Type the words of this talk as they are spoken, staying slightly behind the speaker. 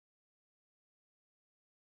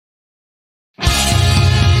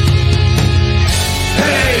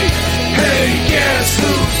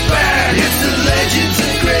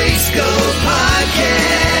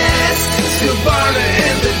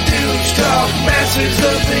Masters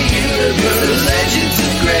of the Universe, the Legends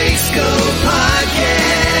of Grayskull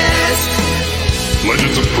podcast.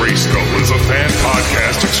 Legends of Grayskull is a fan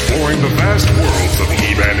podcast exploring the vast worlds of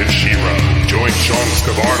He-Man and She-Ra. Join Sean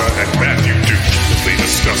Scavarna and Matthew Duke as they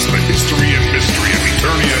discuss the history and mystery of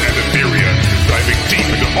Eternia and Etheria, diving deep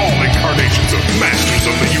into all incarnations of Masters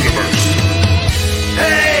of the Universe.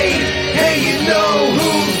 Hey, you know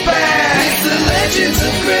who's back? It's the Legends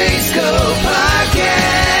of Grayskull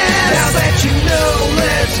podcast. Now that you know,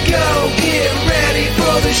 let's go get ready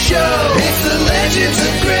for the show. It's the Legends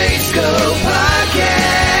of Grayskull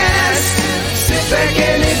podcast. Sit back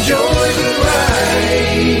and enjoy the ride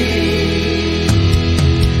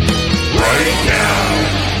right now.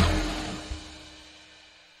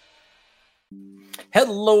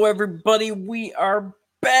 Hello, everybody. We are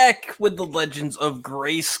back with the Legends of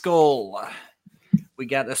Grayskull. We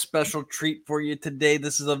got a special treat for you today.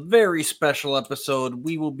 This is a very special episode.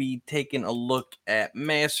 We will be taking a look at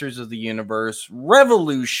Masters of the Universe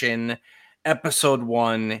Revolution, Episode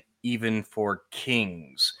 1, Even for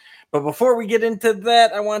Kings. But before we get into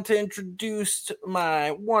that, I want to introduce my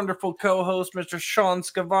wonderful co-host, Mr. Sean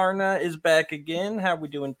Scavarna is back again. How are we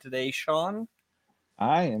doing today, Sean?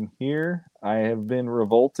 I am here. I have been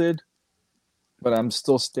revolted, but I'm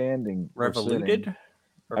still standing. Revoluted?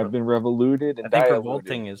 I've been revoluted and I think diluted.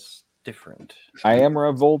 revolting is different. I am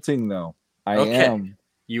revolting, though. I am.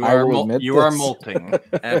 You I are will admit you are this. molting.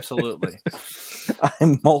 Absolutely.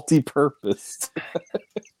 I'm multi-purposed.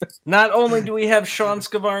 Not only do we have Sean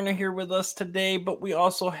Scavarna here with us today, but we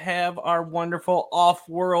also have our wonderful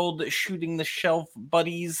off-world shooting the shelf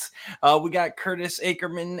buddies. We got Curtis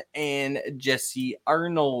Ackerman and Jesse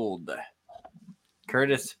Arnold.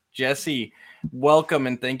 Curtis, Jesse, welcome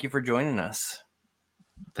and thank you for joining us.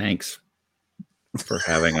 Thanks for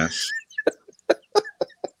having us.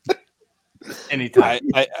 Anytime.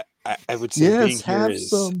 I would say being here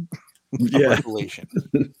is a revelation.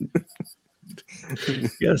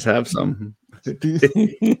 Yes, have some.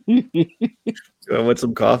 You want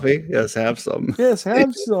some coffee? Yes, have some. Yes,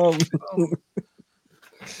 have some.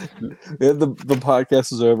 Yeah, the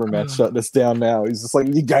podcast is over. Matt's shutting us down now. He's just like,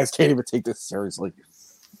 you guys can't even take this seriously.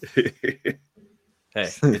 Hey,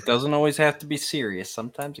 it doesn't always have to be serious.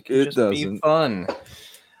 Sometimes it can be fun.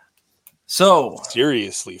 So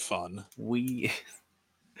Seriously fun. We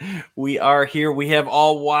are here. We have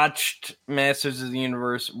all watched Masters of the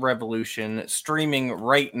Universe Revolution streaming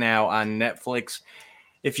right now on Netflix.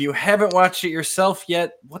 If you haven't watched it yourself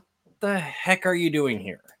yet, what the heck are you doing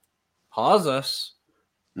here? Pause us.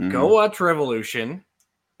 Go watch Revolution,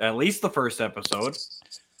 at least the first episode,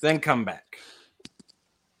 then come back.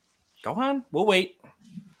 Go on. We'll wait.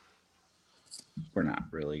 We're not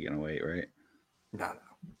really going to wait, right? No.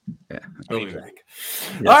 Yeah. We'll be back.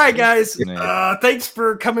 All right, guys. Thanks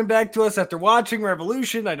for coming back to us after watching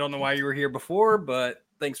Revolution. I don't know why you were here before, but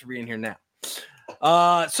thanks for being here now.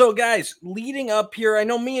 So, guys, leading up here, I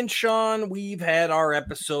know me and Sean, we've had our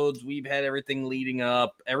episodes. We've had everything leading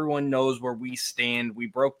up. Everyone knows where we stand. We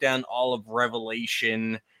broke down all of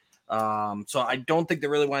Revelation. So I don't think they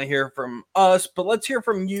really want to hear from us, but let's hear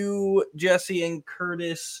from you, Jesse and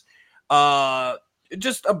Curtis.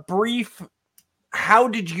 Just a brief, how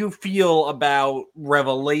did you feel about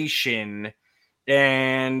Revelation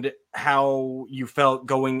and how you felt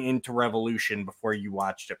going into Revolution before you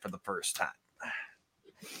watched it for the first time?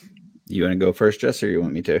 You want to go first, Jess, or you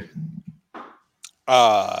want me to?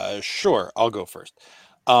 Sure, I'll go first.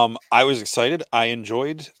 I was excited. I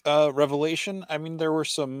enjoyed Revelation. I mean, there were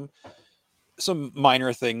some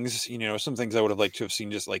minor things, some things I would have liked to have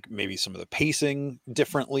seen, just like maybe some of the pacing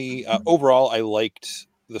differently. Overall, I liked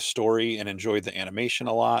the story and enjoyed the animation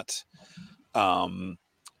a lot. I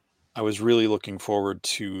was really looking forward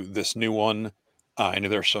to this new one. I know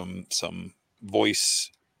there's some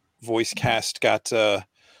voice cast got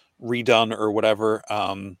redone or whatever,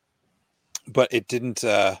 but it didn't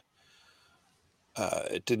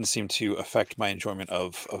seem to affect my enjoyment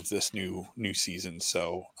of this new season.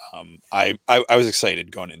 So I was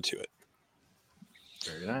excited going into it.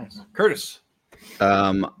 Very nice. Curtis.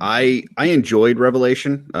 I enjoyed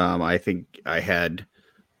Revelation. I think I had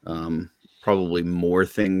probably more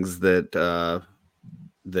things that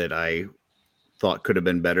I thought could have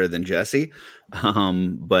been better than Jesse.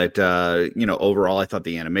 But overall, I thought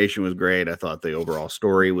the animation was great. I thought the overall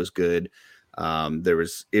story was good.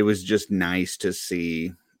 It was just nice to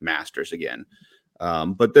see Masters again.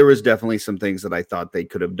 But there was definitely some things that I thought they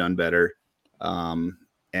could have done better.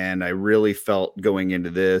 And I really felt going into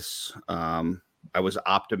this, I was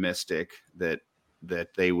optimistic that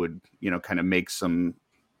they would, kind of make some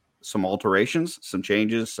alterations, some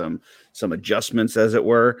changes, some adjustments, as it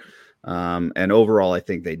were. And overall, I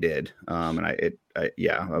think they did. And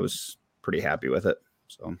I was pretty happy with it.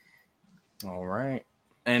 So, all right.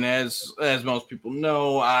 And as most people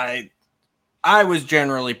know, I was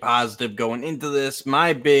generally positive going into this.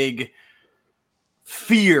 My big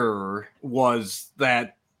fear was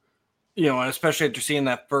that, especially after seeing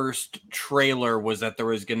that first trailer, was that there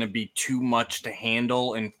was going to be too much to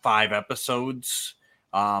handle in 5 episodes.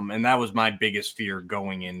 And that was my biggest fear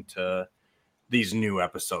going into these new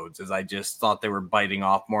episodes, is I just thought they were biting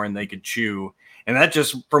off more than they could chew. And that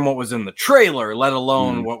just from what was in the trailer, let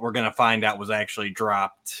alone what we're going to find out was actually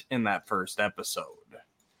dropped in that first episode.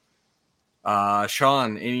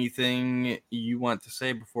 Sean, anything you want to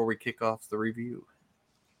say before we kick off the review?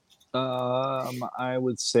 I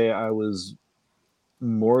would say I was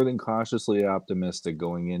more than cautiously optimistic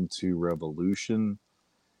going into Revolution,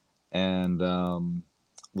 and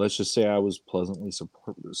let's just say I was pleasantly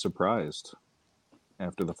surprised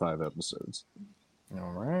after the 5 episodes.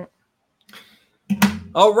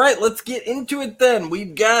 All right, let's get into it then.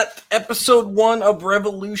 We've got episode 1 of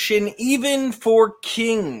Revolution, Even for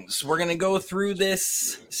Kings. We're going to go through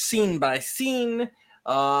this scene by scene.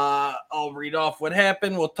 I'll read off what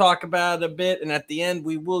happened. We'll talk about it a bit. And at the end,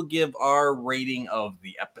 we will give our rating of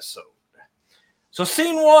the episode. So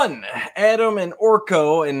scene 1, Adam and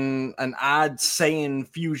Orko, in an odd Saiyan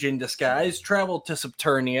fusion disguise, travel to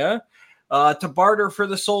Subternia to barter for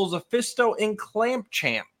the souls of Fisto and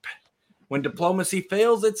Clampchamp. When diplomacy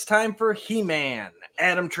fails, it's time for He-Man.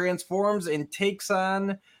 Adam transforms and takes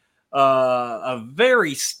on a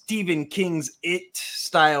very Stephen King's It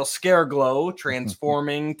style Scareglow,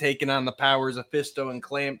 transforming, taking on the powers of Fisto and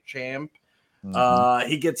Clampchamp.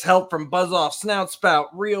 He gets help from Buzz-Off, Snoutspout,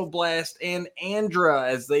 Rio Blast, and Andra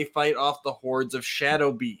as they fight off the hordes of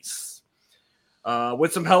Shadow Beasts.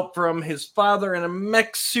 With some help from his father in a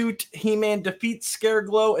mech suit, He-Man defeats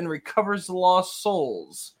Scareglow and recovers the lost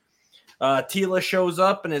souls. Teela shows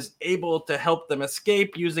up and is able to help them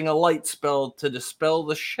escape using a light spell to dispel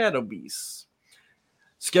the Shadow Beasts.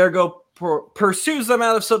 Scareglow pursues them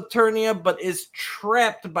out of Subternia, but is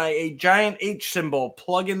trapped by a giant H symbol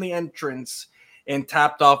plug in the entrance and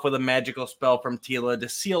topped off with a magical spell from Teela to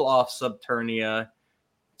seal off Subternia,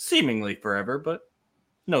 seemingly forever, but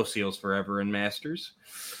no seals forever in Masters.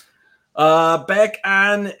 Back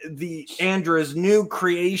on the Andra's new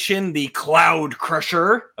creation, the Cloud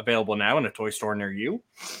Crusher, available now in a toy store near you.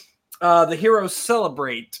 The heroes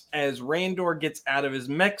celebrate as Randor gets out of his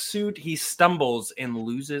mech suit. He stumbles and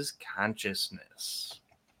loses consciousness.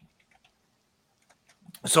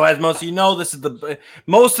 So as most of you know, this is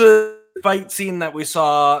most of the fight scene that we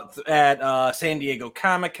saw at San Diego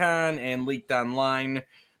Comic-Con and leaked online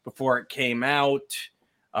before it came out.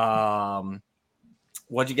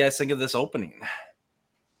 What'd you guys think of this opening?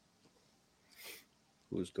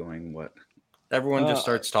 who's going what? Everyone just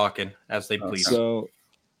starts talking as they please. So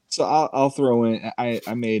I'll throw in.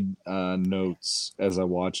 I made notes as I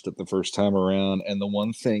watched it the first time around, and the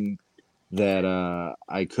one thing that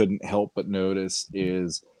I couldn't help but notice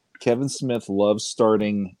is Kevin Smith loves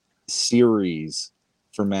starting series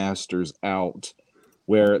for Masters out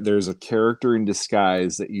where there's a character in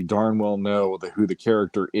disguise that you darn well know who the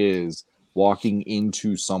character is walking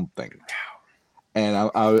into something.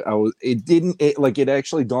 And it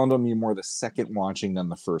actually dawned on me more the second watching than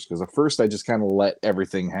the first, because the first I just kind of let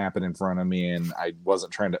everything happen in front of me and I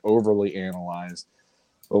wasn't trying to overly analyze.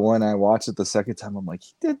 But when I watched it the second time, I'm like,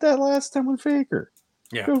 he did that last time with Faker.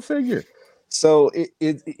 Yeah. Go figure. So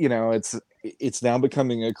it's now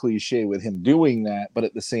becoming a cliche with him doing that, but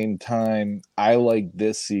at the same time, I like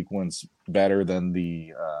this sequence better than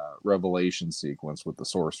the Revelation sequence with the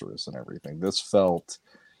sorceress and everything. This felt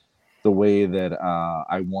the way that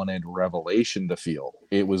I wanted Revelation to feel.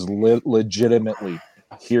 It was legitimately,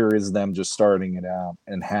 here is them just starting it out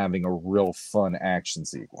and having a real fun action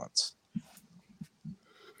sequence.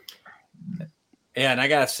 Yeah, and I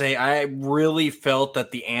gotta say, I really felt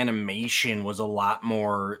that the animation was a lot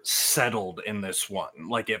more settled in this one.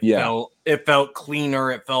 Like it felt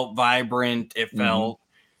cleaner, it felt vibrant, it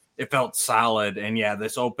felt solid. And yeah,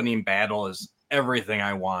 this opening battle is everything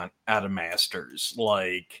I want out of Masters.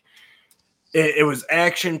 Like it was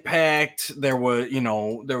action packed. There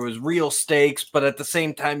was real stakes, but at the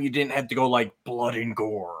same time, you didn't have to go like blood and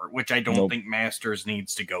gore, which I don't think Masters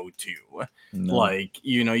needs to go to. No. Like,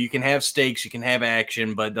 you can have stakes, you can have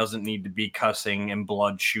action, but it doesn't need to be cussing and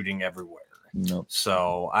blood shooting everywhere. Nope.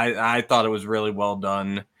 So I thought it was really well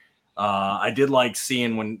done. I did like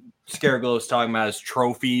seeing when Scareglow was talking about his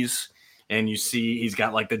trophies and you see he's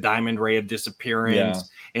got like the diamond ray of disappearance,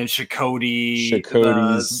 and Shakoti's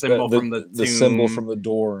the symbol from the symbol tomb. from the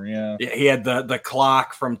door. Yeah, he had the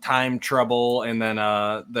clock from Time Trouble, and then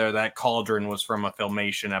that cauldron was from a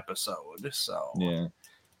Filmation episode. So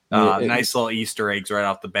nice little Easter eggs right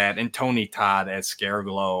off the bat. And Tony Todd as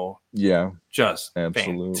Scareglow, just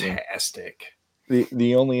absolutely fantastic.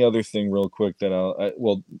 The only other thing, real quick, that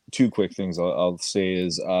two quick things I'll say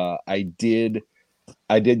is I did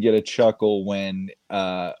get a chuckle when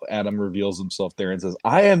Adam reveals himself there and says,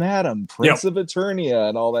 "I am Adam, Prince of Eternia,"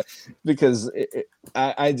 and all that, because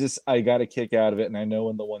I got a kick out of it, and I know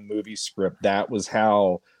in the one movie script that was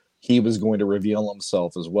how he was going to reveal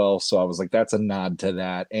himself as well. So I was like, that's a nod to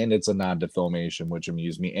that, and it's a nod to Filmation, which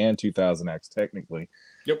amused me, and 2000X technically.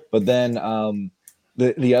 Yep. But then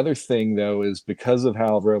the other thing though is because of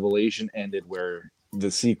how Revelation ended, where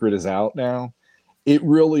the secret is out now, it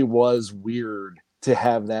really was weird to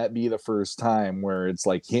have that be the first time where it's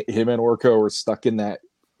like him and Orko are stuck in that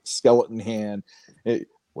skeleton hand.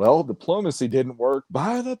 Diplomacy didn't work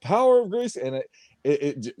by the power of grace, and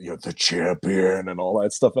the champion and all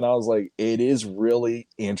that stuff. And I was like, it is really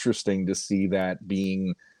interesting to see that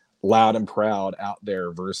being loud and proud out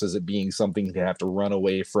there versus it being something to have to run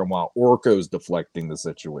away from while Orko's deflecting the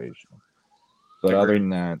situation. But other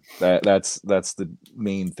than that's the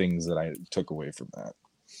main things that I took away from that.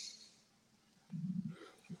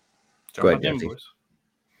 Go ahead, Jesse.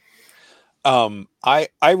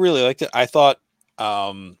 I really liked it. I thought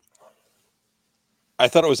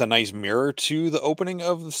it was a nice mirror to the opening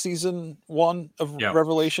of season 1 of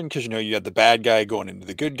Revelation, because you had the bad guy going into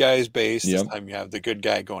the good guy's base. This time you have the good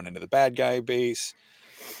guy going into the bad guy base,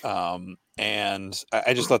 and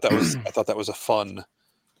I just thought that was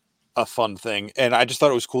a fun thing, and I just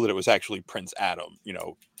thought it was cool that it was actually Prince Adam,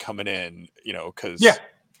 coming in, because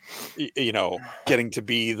getting to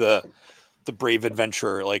be the brave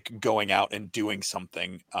adventurer, like going out and doing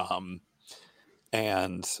something,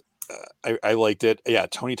 and I liked it. Yeah,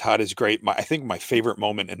 Tony Todd is great. I think my favorite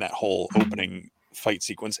moment in that whole opening fight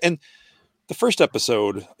sequence, and the first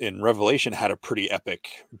episode in Revelation had a pretty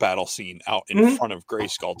epic battle scene out in front of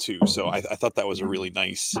Grayskull too. So I thought that was a really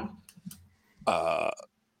nice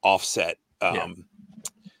offset.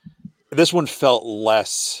 This one felt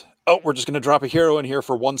less, we're just going to drop a hero in here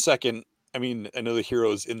for 1 second. I mean, I know the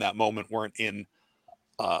heroes in that moment weren't in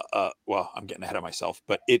I'm getting ahead of myself,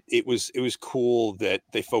 but it was cool that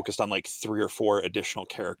they focused on like 3 or 4 additional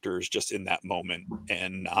characters just in that moment,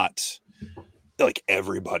 and not like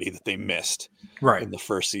everybody that they missed in the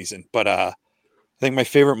first season. But I think my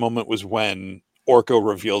favorite moment was when Orko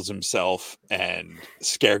reveals himself and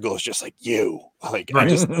Scareglow's just like, I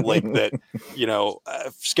just like that,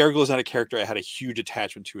 Scareglow's not a character I had a huge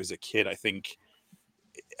attachment to as a kid. I think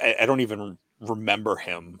I don't even remember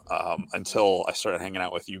him until I started hanging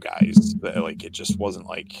out with you guys. Like, it just wasn't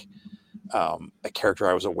like a character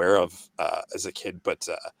I was aware of as a kid, but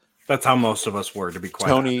that's how most of us were, to be quite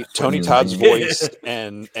Tony Todd's voice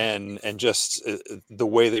and just the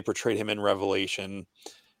way they portrayed him in Revelation,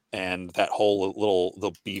 and that whole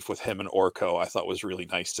little beef with him and Orko, I thought was really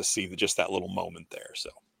nice to see just that little moment there. So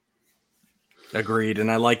agreed, and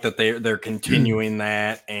I like that they're continuing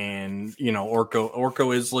that, and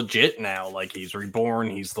Orko is legit now. Like, he's reborn,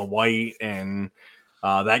 he's the white, and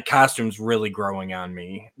that costume's really growing on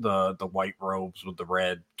me. The white robes with the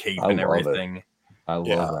red cape and everything. I love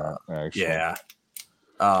that, actually. Yeah.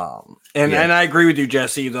 And I agree with you,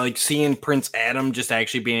 Jesse. Like, seeing Prince Adam just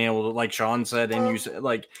actually being able to, like Sean said, and you said,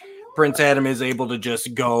 like, Prince Adam is able to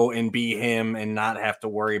just go and be him and not have to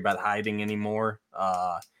worry about hiding anymore.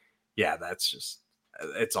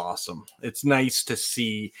 It's awesome. It's nice to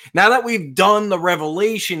see. Now that we've done the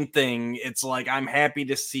Revelation thing, it's like I'm happy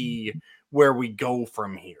to see where we go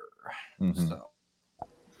from here. So,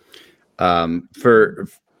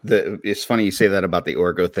 it's funny you say that about the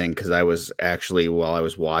Orko thing, because I was actually, while I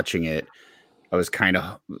was watching it, I was kind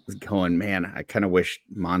of going, man, I kind of wish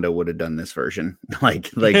Mondo would have done this version. I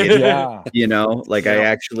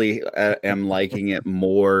actually am liking it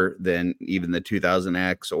more than even the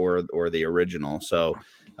 2000X or the original. So,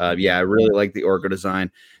 I really like the Orko design.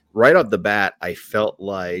 Right off the bat, I felt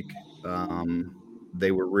like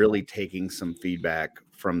they were really taking some feedback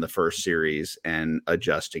from the first series and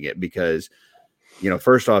adjusting it, because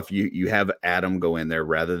first off, you have Adam go in there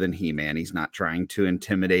rather than He-Man. He's not trying to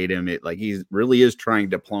intimidate him. He really is trying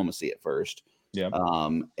diplomacy at first. Yeah.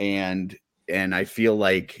 And I feel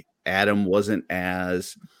like Adam wasn't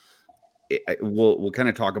as. We'll kind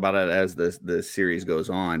of talk about it as the series goes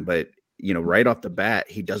on, but right off the bat,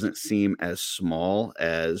 he doesn't seem as small,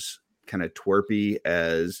 as kind of twerpy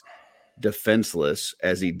as defenseless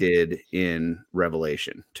as he did in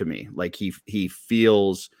Revelation to me. Like he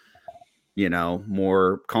feels,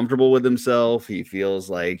 more comfortable with himself. He feels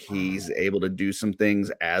like he's able to do some things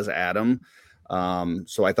as Adam.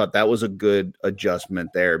 So I thought that was a good adjustment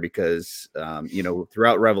there because,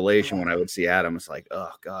 throughout Revelation, when I would see Adam, it's like,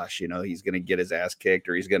 oh gosh, he's going to get his ass kicked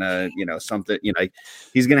or he's going to, something,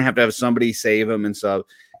 he's going to have somebody save him and stuff.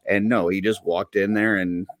 And no, he just walked in there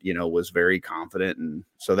and, was very confident. And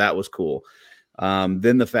so that was cool.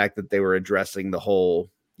 Then the fact that they were addressing the whole,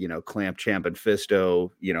 Clamp, Champ, and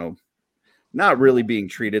Fisto, not really being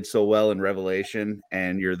treated so well in Revelation,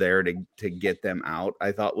 and you're there to get them out,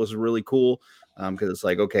 I thought was really cool. Because it's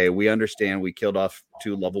like, okay, we understand we killed off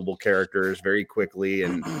 2 lovable characters very quickly.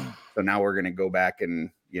 And so now we're going to go back and,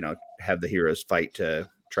 have the heroes fight to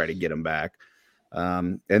try to get them back.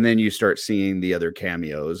 And then you start seeing the other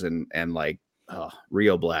cameos and like,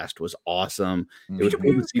 Rio Blast was awesome. It was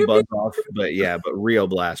cool to see Buzz off, but Rio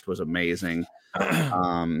Blast was amazing.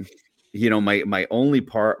 My only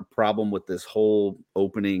problem with this whole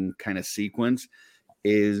opening kind of sequence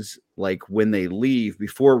is like when they leave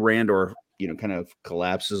before Randor, kind of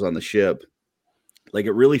collapses on the ship. Like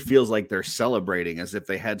it really feels like they're celebrating as if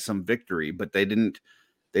they had some victory, but they didn't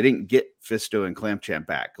get Fisto and Clamp Champ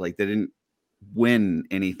back. Like they didn't win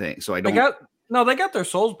anything. So they got their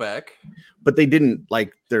souls back, but they didn't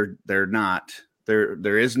like they're not there.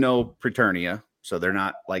 There is no Preternia, so they're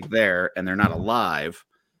not like there, and they're not alive.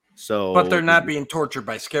 So, but they're not being tortured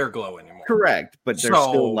by Scareglow anymore. Correct, but they're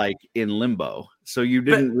still like in limbo. So you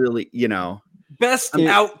didn't really, best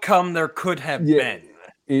outcome there could have been.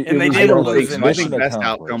 And they didn't lose. I think best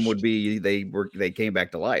outcome would be they came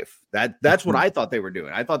back to life. That's what I thought they were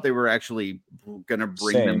doing. I thought they were actually going to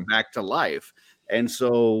bring them back to life. And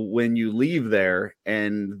so when you leave there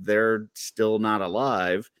and they're still not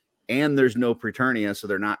alive, and there's no Preternia, so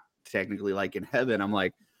they're not technically like in heaven, I'm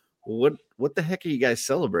like, what the heck are you guys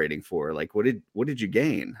celebrating for? Like, what did you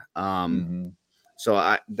gain?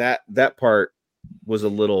 So that part was a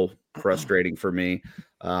little frustrating for me.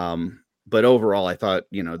 But overall, I thought,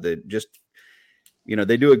 they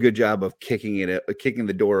do a good job of kicking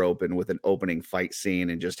the door open with an opening fight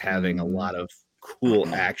scene and just having a lot of cool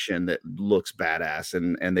action that looks badass.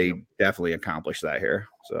 And they definitely accomplished that here.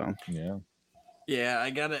 So, yeah,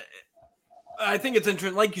 I think it's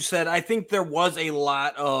interesting. Like you said, I think there was a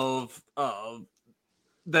lot of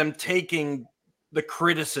them taking the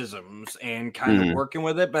criticisms and kind of working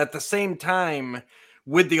with it. But at the same time,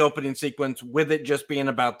 with the opening sequence, with it just being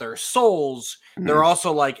about their souls, they're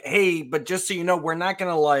also like, hey, but just so you know, we're not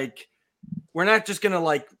just going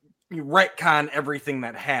to retcon everything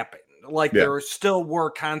that happened. Like there still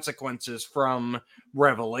were consequences from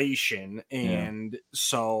Revelation. And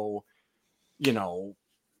so,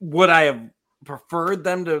 would I have preferred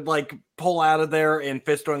them to pull out of there and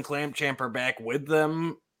Fisto and Clamp Champ are back with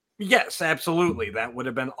them? Yes, absolutely. That would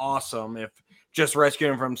have been awesome if just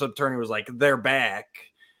rescuing them from Subternia was like they're back.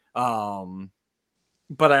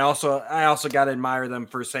 But I also got to admire them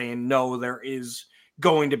for saying no, there is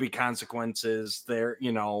going to be consequences there.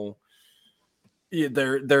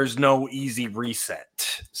 There's no easy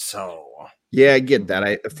reset. So yeah, I get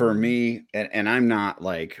that. For me, and I'm not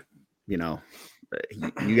like, you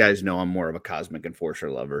guys know I'm more of a Cosmic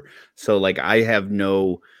Enforcer lover. So I have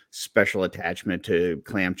no special attachment to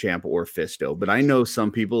Clamp Champ or Fisto, but I know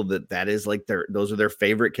some people that is like those are their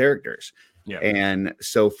favorite characters. Yeah. And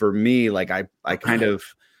so for me, I kind of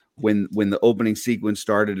when the opening sequence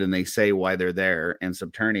started and they say why they're there in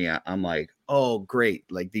Subternia, I'm like, oh great.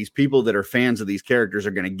 Like these people that are fans of these characters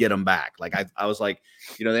are going to get them back. Like I was like,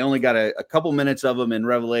 they only got a couple minutes of them in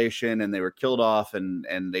Revelation and they were killed off and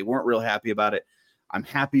they weren't real happy about it. I'm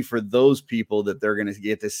happy for those people that they're going to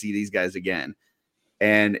get to see these guys again.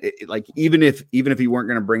 And even if he weren't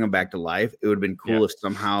going to bring them back to life, it would have been cool if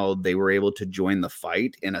somehow they were able to join the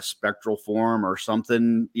fight in a spectral form or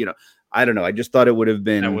something. I don't know. I just thought it would have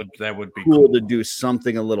been that would be cool to do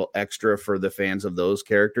something a little extra for the fans of those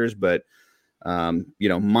characters. But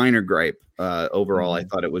minor gripe. Overall, I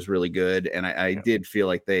thought it was really good, and I did feel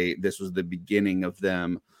like this was the beginning of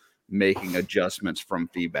them making adjustments from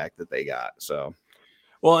feedback that they got. So.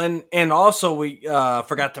 Well, and also we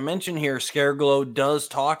forgot to mention here, Scareglow does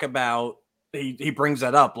talk about, he brings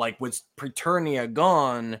that up, like with Preternia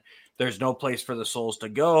gone, there's no place for the souls to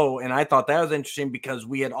go. And I thought that was interesting because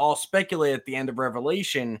we had all speculated at the end of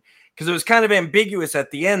Revelation, because it was kind of ambiguous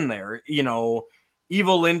at the end there,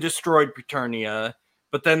 Evil Lyn destroyed Preternia,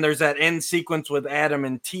 but then there's that end sequence with Adam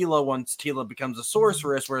and Tila once Tila becomes a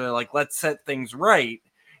sorceress where they're like, let's set things right.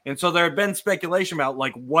 And so there had been speculation about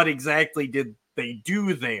what exactly did they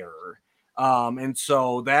do there. And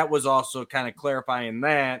so that was also kind of clarifying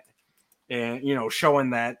that and,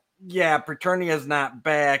 showing that, yeah, Preternia is not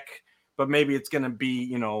back, but maybe it's going to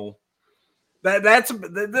be, that's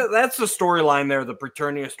the storyline there, the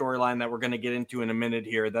Preternia storyline that we're going to get into in a minute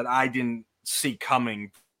here that I didn't see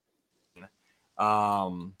coming.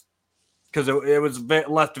 Because it was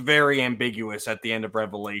left very ambiguous at the end of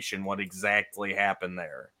Revelation what exactly happened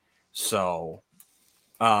there. So,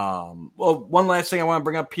 well, one last thing I want to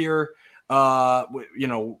bring up here,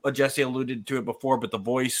 Jesse alluded to it before, but the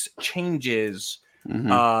voice changes.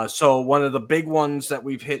 So one of the big ones that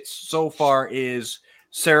we've hit so far is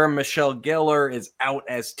Sarah Michelle Gellar is out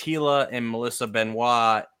as Tila, and Melissa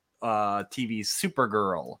Benoit, TV's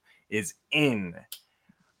Supergirl, is in.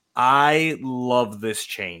 I love this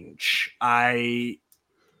change. Way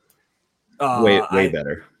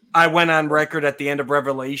better. I went on record at the end of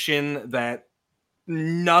Revelation that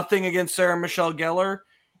nothing against Sarah Michelle Gellar,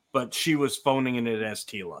 but she was phoning in it as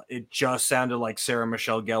Tila. It just sounded like Sarah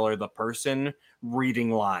Michelle Gellar, the person,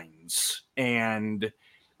 reading lines. And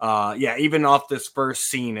even off this first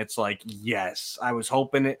scene, it's like, yes, I was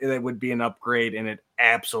hoping it would be an upgrade, and it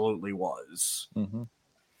absolutely was. Mm-hmm.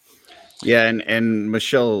 Yeah, and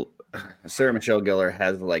Sarah Michelle Gellar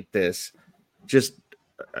has like this, just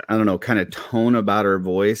I don't know, kind of tone about her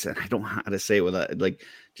voice, and I don't know how to say it without like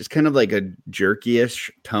just kind of like a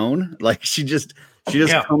jerky-ish tone. Like she just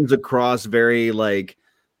comes across very like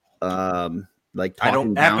talking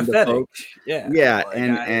down to folks. Yeah,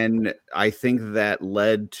 and I think that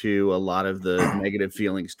led to a lot of the negative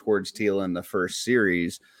feelings towards Tila in the first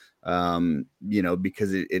series.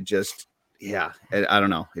 Because it just. Yeah, I don't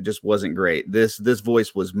know. It just wasn't great. This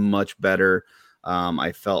voice was much better.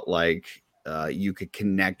 I felt like you could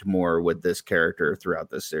connect more with this character throughout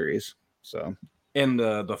this series. So, and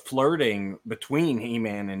the flirting between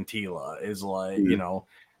He-Man and Tila is like,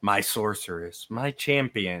 my sorceress, my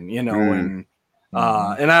champion, and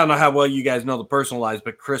I don't know how well you guys know the personal lives,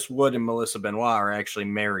 but Chris Wood and Melissa Benoit are actually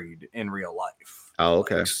married in real life. Oh,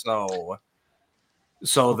 okay.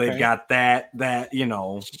 So they've got that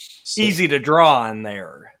easy to draw on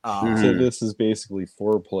there. So this is basically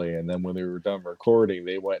foreplay, and then when they were done recording,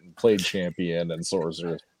 they went and played champion and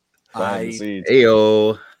sorceress. Hey,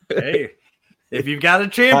 if you've got a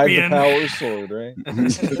champion, power sword, right?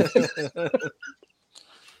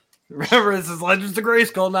 Remember, this is Legends of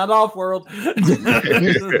Grayskull, not Off-World.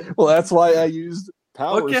 Well, that's why I used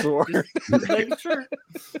power sword. Just making sure.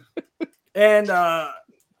 And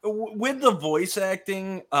with the voice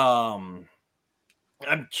acting, I'm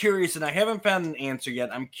curious, and I haven't found an answer yet.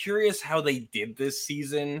 I'm curious how they did this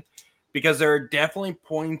season, because there are definitely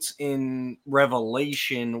points in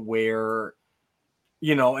Revelation where,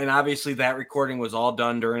 and obviously that recording was all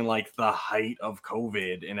done during like the height of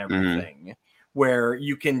COVID and everything, where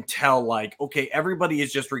you can tell like, okay, everybody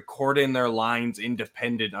is just recording their lines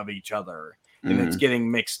independent of each other, and it's getting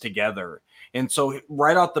mixed together. And so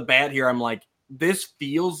right off the bat here, I'm like, this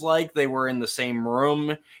feels like they were in the same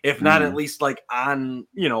room, if not at least like on,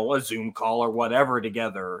 a Zoom call or whatever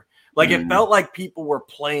together. Like it felt like people were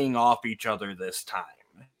playing off each other this time.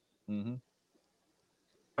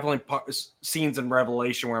 Definitely scenes in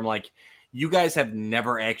Revelation where I'm like, you guys have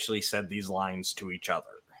never actually said these lines to each other.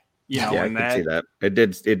 I can see that.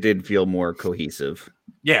 It did feel more cohesive.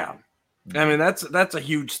 Yeah. I mean, that's a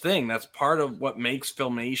huge thing. That's part of what makes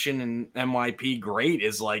Filmation and MYP great,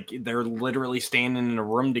 is like they're literally standing in a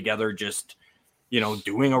room together, just,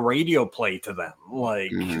 doing a radio play to them.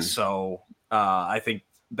 Like, so I think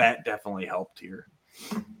that definitely helped here.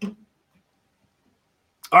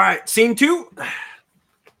 All right, scene 2.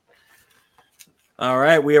 All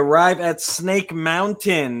right, we arrive at Snake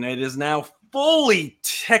Mountain. It is now fully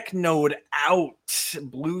technoed out.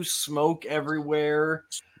 Blue smoke everywhere.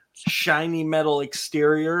 Shiny metal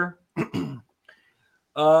exterior.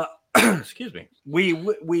 Excuse me.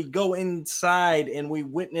 We go inside and we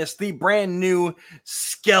witness the brand new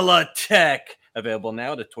Skeletech, available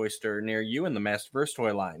now at a toy store near you in the Masterverse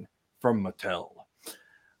toy line from Mattel.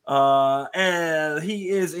 And he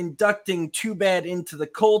is inducting Too Bad into the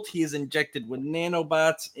cult. He is injected with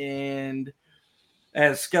nanobots, and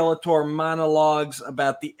as Skeletor monologues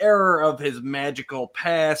about the error of his magical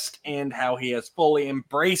past and how he has fully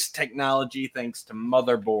embraced technology thanks to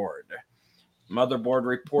Motherboard. Motherboard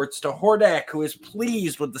reports to Hordak, who is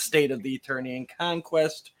pleased with the state of the Eternian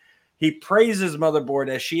conquest. He praises Motherboard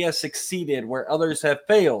as she has succeeded where others have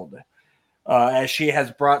failed, as she has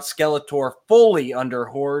brought Skeletor fully under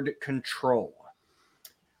Horde control.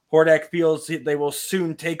 Hordak feels they will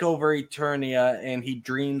soon take over Eternia, and he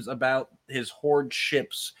dreams about his Horde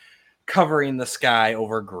ships covering the sky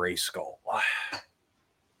over Grayskull.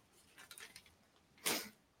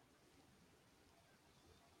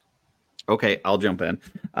 Okay, I'll jump in.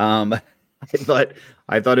 I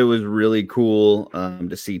thought it was really cool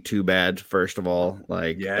to see Two Bad. First of all,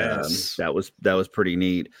 Yes. that was pretty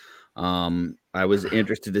neat. I was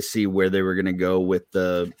interested to see where they were going to go with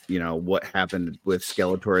the what happened with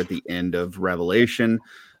Skeletor at the end of Revelation.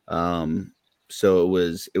 So it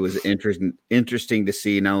was interesting to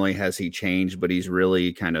see. Not only has he changed, but he's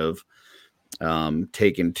really kind of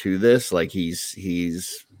taken to this. Like he's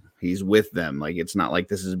with them. Like it's not like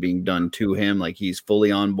this is being done to him. Like he's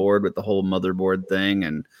fully on board with the whole motherboard thing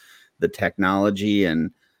and the technology.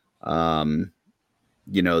 And then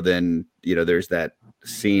there's that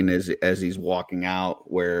scene as he's walking out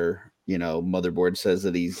where motherboard says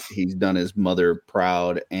that he's done his mother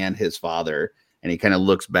proud and his father, and he kind of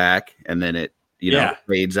looks back, and then it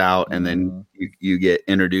fades out, and then you get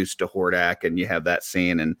introduced to Hordak, and you have that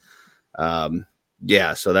scene. And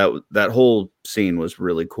so that whole scene was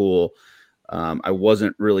really cool. I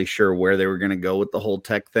wasn't really sure where they were going to go with the whole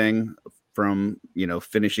tech thing from,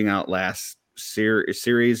 finishing out last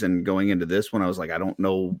series and going into this one. I was like, I don't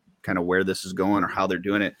know kind of where this is going or how they're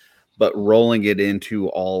doing it, but rolling it into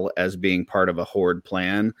all as being part of a Horde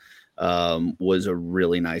plan was a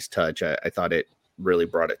really nice touch. I thought it really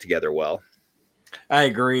brought it together well. I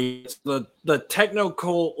agree. The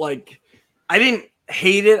technical, I didn't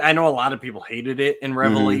hate it. I know a lot of people hated it in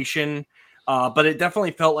Revelation, but it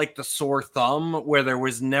definitely felt like the sore thumb where there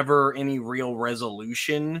was never any real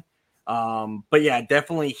resolution. But yeah,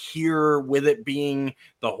 definitely here with it being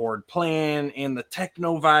the Horde plan and the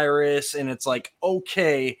technovirus, and it's like,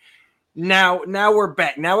 okay, now we're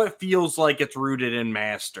back. Now it feels like it's rooted in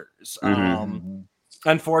Masters.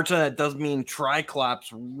 Unfortunately, that does mean Triclops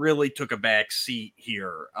really took a back seat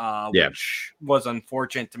here, which was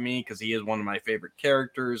unfortunate to me because he is one of my favorite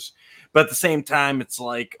characters. But at the same time, it's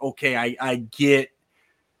like, okay, I get,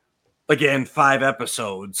 again, 5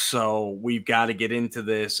 episodes, so we've got to get into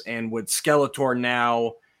this. And with Skeletor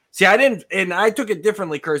now, see, I took it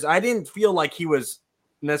differently, Curse. I didn't feel like he was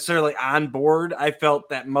necessarily on board. I felt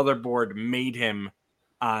that Motherboard made him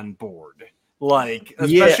on board.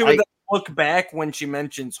 Especially with look back when she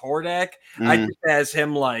mentions Hordak, I just as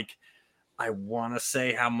him I want to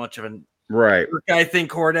say how much of an jerk I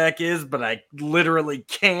think Hordak is, but I literally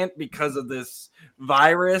can't because of this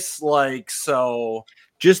virus. So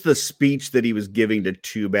just the speech that he was giving to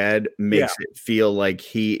Too Bad makes it feel like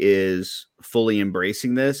he is fully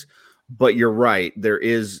embracing this. But you're right, there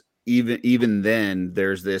is even then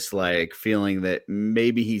there's this feeling that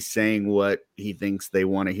maybe he's saying what he thinks they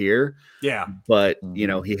want to hear. Yeah. But he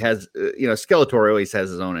has Skeletor always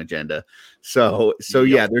has his own agenda. So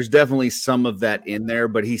yeah, there's definitely some of that in there,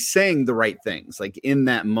 but he's saying the right things. Like in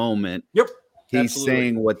that moment, he's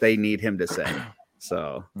saying what they need him to say.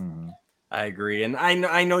 So I agree. And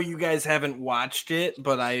I know you guys haven't watched it,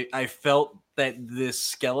 but I felt that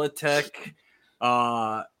this Skeletech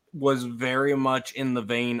was very much in the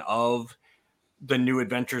vein of the New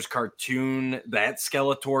Adventures cartoon, that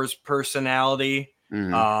Skeletor's personality,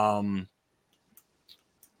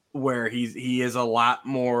 where he is a lot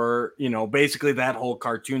more, basically that whole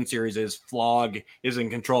cartoon series is Flog is in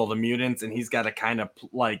control of the mutants, and he's got to kind of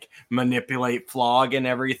manipulate Flog and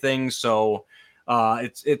everything. So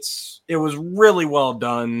it was really well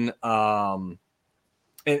done.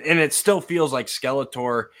 And it still feels like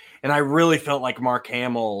Skeletor. And I really felt like Mark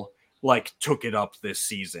Hamill took it up this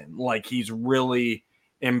season. He's really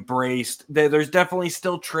embraced. There's definitely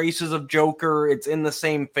still traces of Joker. It's in the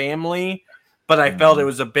same family, but I felt it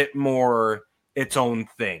was a bit more its own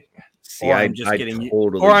thing. See, I'm just getting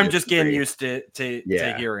used to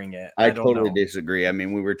hearing it. I totally disagree. I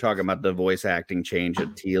mean, we were talking about the voice acting change of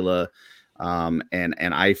Tila, and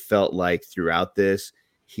I felt like throughout this,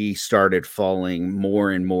 he started falling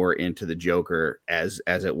more and more into the Joker as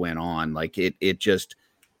it went on.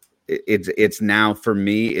 It's now for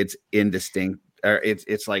me, it's indistinct.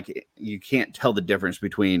 It's like you can't tell the difference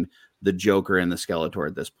between the Joker and the Skeletor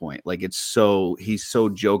at this point. He's so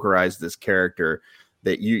Jokerized this character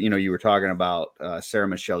that you were talking about Sarah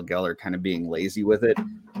Michelle Gellar kind of being lazy with it.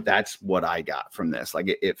 That's what I got from this.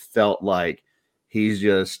 It felt like he's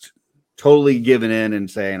just totally giving in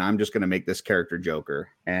and saying, I'm just going to make this character Joker.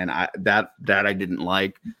 And I didn't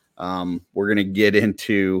like. We're going to get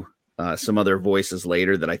into some other voices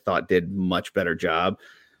later that I thought did much better job.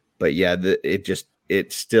 But yeah,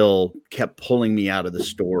 it still kept pulling me out of the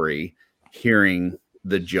story, hearing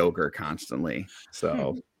the Joker constantly.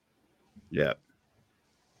 So, yeah.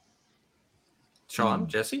 Sean,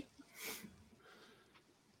 Jesse,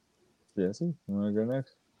 you want to go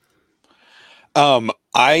next?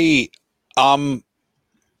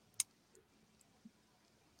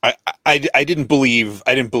 I I didn't believe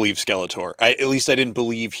Skeletor. At least I didn't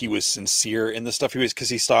believe he was sincere in the stuff he was, because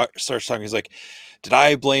he starts talking. He's like, "Did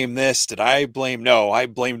I blame this? Did I blame? No, I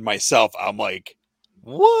blamed myself." I'm like,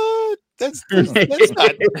 "What? That's not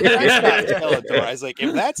Skeletor." I was like,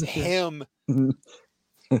 if that's him.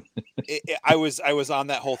 I was on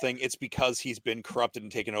that whole thing. It's because he's been corrupted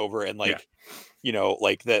and taken over, and like,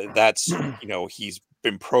 like that's he's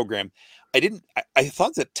been programmed. I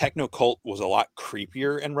thought that Techno Cult was a lot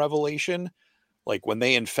creepier in Revelation. Like when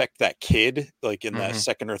they infect that kid, like in the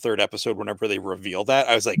second or third episode, whenever they reveal that,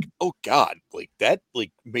 I was like, oh God, like that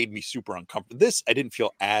like made me super uncomfortable. This I didn't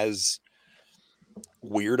feel as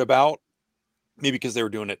weird about. Maybe because they were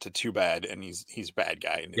doing it to Too Bad, and he's a bad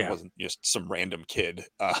guy, and it wasn't just some random kid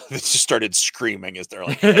that just started screaming as they're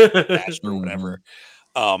like bashed or whatever.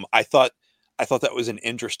 I thought that was an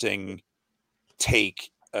interesting take,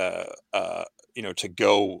 to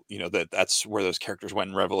go, that's where those characters went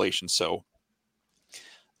in Revelation. So,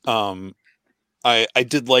 I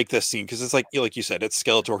did like this scene because it's like you said, it's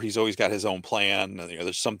Skeletor. He's always got his own plan.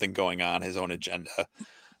 There's something going on, his own agenda.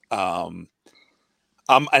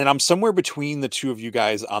 And I'm somewhere between the two of you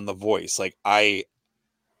guys on the voice. Like I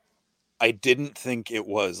didn't think it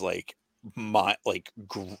was like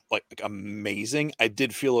amazing. I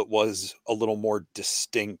did feel it was a little more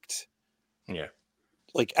distinct. Yeah.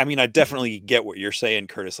 Like, I mean, I definitely get what you're saying,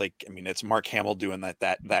 Curtis. Like, I mean, it's Mark Hamill doing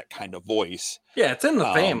that kind of voice. Yeah, it's in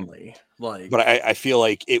the family. But I feel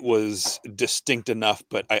like it was distinct enough.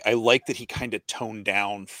 But I like that he kind of toned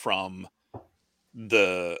down from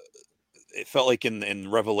it felt like in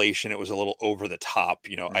Revelation, it was a little over the top.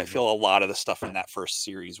 I feel a lot of the stuff in that first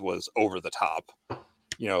series was over the top.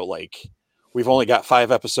 Like we've only got 5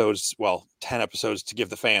 episodes, 10 episodes to give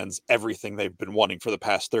the fans everything they've been wanting for the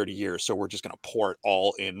past 30 years. So we're just going to pour it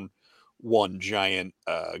all in one giant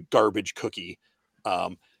garbage cookie.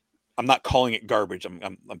 I'm not calling it garbage.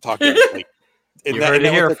 I'm talking like, you heard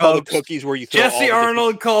it here, folks. The cookies where you throw Jesse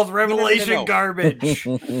Arnold calls Revelation No. garbage.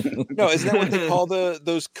 No, isn't that what they call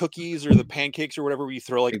those cookies or the pancakes or whatever? Where you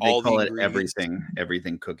throw like all the ingredients?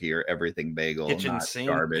 everything cookie or everything bagel, kitchen not sink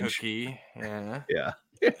garbage. Cookie. Yeah.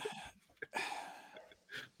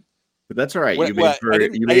 But that's all right.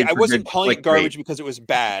 I wasn't calling it garbage because it was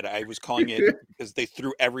bad. I was calling it because they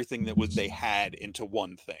threw everything they had into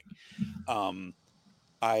one thing.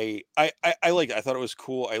 I liked it. I thought it was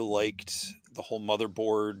cool. I liked the whole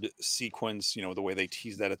motherboard sequence, the way they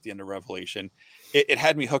teased that at the end of Revelation. It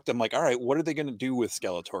had me hooked. I'm like, all right, what are they going to do with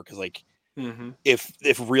Skeletor? Because like,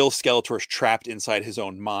 if real Skeletor is trapped inside his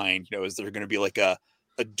own mind, is there going to be like a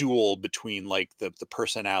duel between like the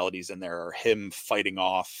personalities in there, or him fighting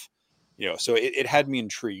off, so it had me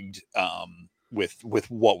intrigued with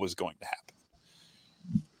what was going to happen.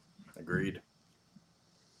 Agreed.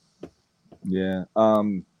 Yeah.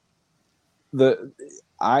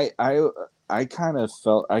 I kind of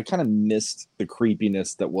missed the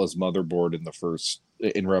creepiness that was Motherboard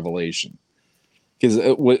in Revelation, because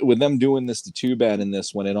with them doing this to Too Bad in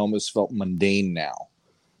this one, it almost felt mundane now.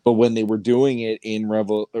 But when they were doing it in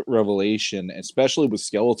Revelation, especially with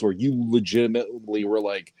Skeletor, you legitimately were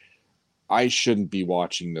like, I shouldn't be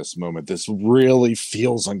watching this moment. This really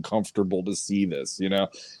feels uncomfortable to see this,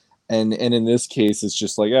 And in this case, it's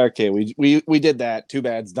just like, okay, we did that. Too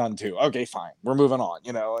Bad's done too. Okay, fine, we're moving on,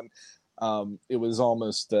 And it was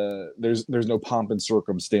almost there's no pomp and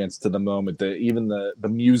circumstance to the moment. That even the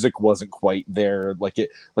music wasn't quite there, like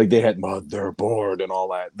they had Motherboard and all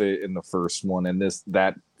that in the first one, and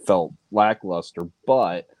that felt lackluster.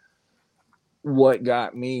 But what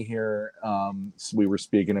got me here, so we were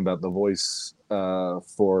speaking about the voice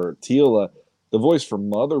for Teela. The voice for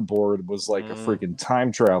Motherboard was like a freaking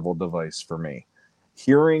time travel device for me.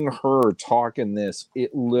 Hearing her talk in this,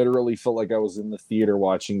 it literally felt like I was in the theater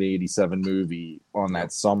watching the 87 movie on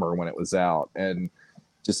that summer when it was out. And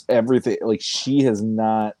just everything, like, she has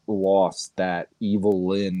not lost that Evil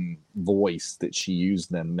Lynn voice that she used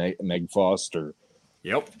then, Meg Foster.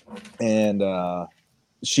 Yep. And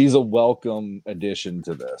she's a welcome addition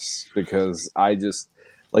to this, because I just,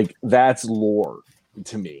 like, that's lore.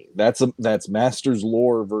 To me, that's Masters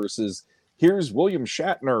lore versus here's William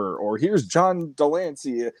Shatner or here's John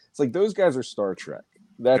Delancey. It's like those guys are Star Trek.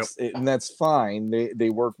 That's it, and that's fine. They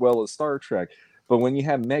work well as Star Trek. But when you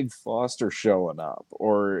have Meg Foster showing up,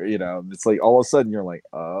 or it's like all of a sudden you're like,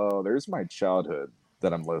 oh, there's my childhood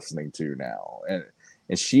that I'm listening to now, and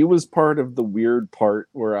she was part of the weird part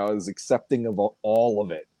where I was accepting of all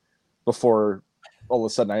of it before all of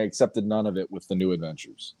a sudden I accepted none of it with the New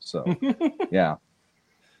Adventures. So yeah.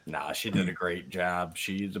 Nah, she did a great job.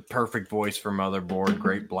 She's a perfect voice for Motherboard.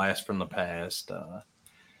 Great blast from the past.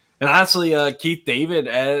 And honestly, Keith David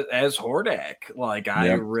as Hordak, like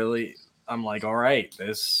I'm like, all right,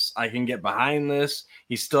 this I can get behind this.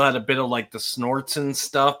 He still had a bit of like the snorts and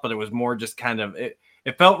stuff, but it was more just kind of it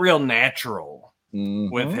felt real natural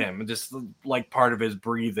with him, just like part of his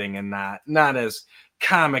breathing and not as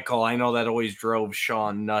comical. I know that always drove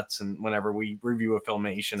Sean nuts, and whenever we review a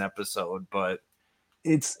Filmation episode, but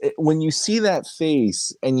when you see that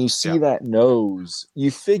face and you see that nose, you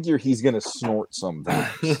figure he's going to snort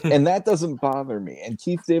sometimes. And that doesn't bother me. And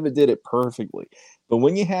Keith David did it perfectly. But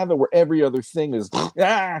when you have it where every other thing is all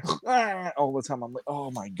the time, I'm like, oh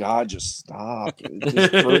my God, just stop. It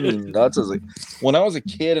just drove me nuts. When I was a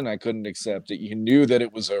kid and I couldn't accept it, you knew that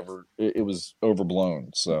it was overblown.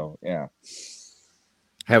 So yeah.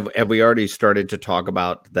 Have we already started to talk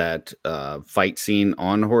about that fight scene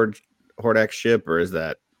on Hordak's ship, or is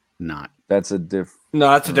that not? That's a different.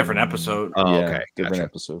 No, that's a different episode. Oh, yeah, okay, different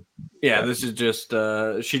episode. Yeah, gotcha. This is just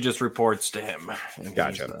she just reports to him. And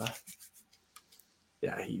gotcha.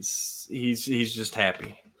 He's just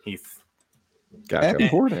happy. Gotcha. Happy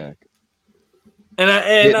Hordak. And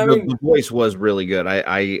I mean, the voice was really good.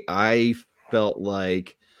 I felt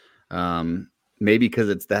like maybe because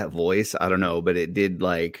it's that voice, I don't know, but it did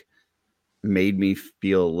like made me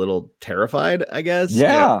feel a little terrified, I guess.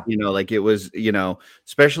 Yeah. Like it was,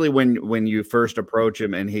 especially when you first approach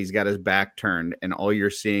him and he's got his back turned and all you're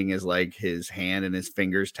seeing is like his hand and his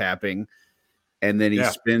fingers tapping. And then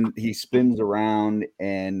he spins around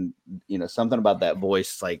and, something about that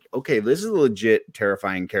voice, like, okay, this is a legit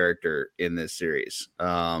terrifying character in this series.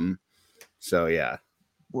 So yeah.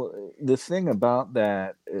 Well, the thing about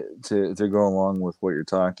that, to go along with what you're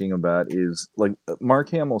talking about, is like Mark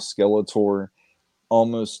Hamill's Skeletor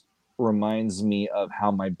almost reminds me of how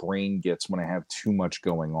my brain gets when I have too much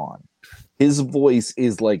going on. His voice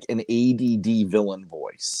is like an ADD villain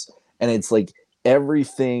voice, and it's like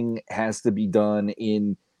everything has to be done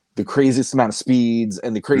in the craziest amount of speeds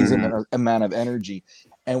and the craziest amount of energy.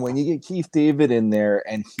 And when you get Keith David in there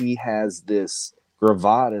and he has this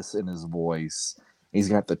gravatus in his voice, he's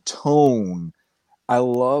got the tone. I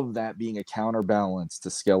love that being a counterbalance to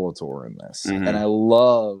Skeletor in this. And I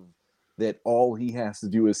love that all he has to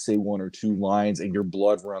do is say one or two lines and your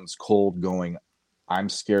blood runs cold going, I'm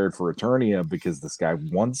scared for Eternia because this guy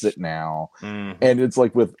wants it now. And it's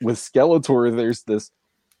like with Skeletor, there's this,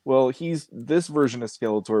 well, he's this version of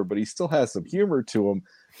Skeletor, but he still has some humor to him.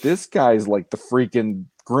 This guy's like the freaking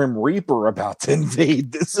Grim Reaper about to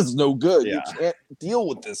invade. This is no good. Yeah. You can't deal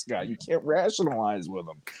with this guy. You can't rationalize with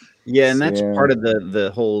him. Yeah, and that's part of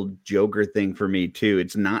the whole Joker thing for me too.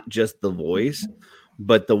 It's not just the voice,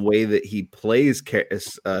 but the way that he plays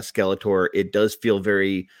Skeletor. It does feel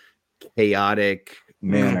very chaotic,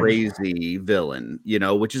 crazy villain,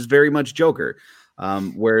 which is very much Joker.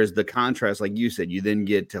 Whereas the contrast, like you said, you then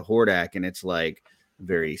get to Hordak, and it's like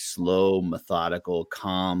very slow, methodical,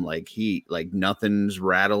 calm, like nothing's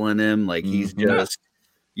rattling him, like he's just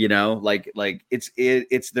like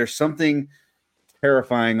it's there's something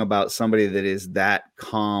terrifying about somebody that is that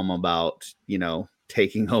calm about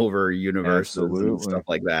taking over universes and stuff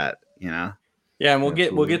like that. And we'll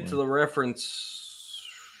get to the reference.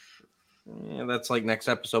 That's like next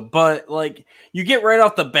episode, but like you get right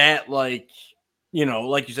off the bat, like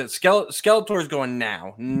like you said, Skeletor's going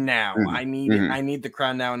now. I need the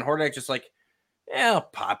crown now. And Hordak's just like, I'll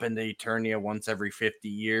pop into Eternia once every 50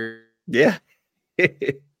 years. Yeah.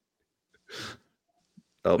 We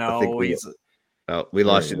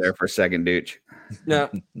lost you there for a second, Dooch. No,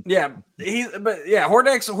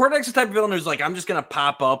 Hordak's the type of villain who's like, I'm just gonna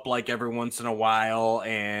pop up like every once in a while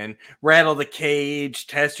and rattle the cage,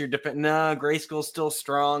 test your defense. No, Grayskull's still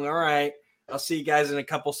strong. All right. I'll see you guys in a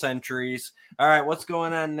couple centuries. All right, what's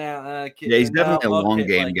going on now? He's definitely a long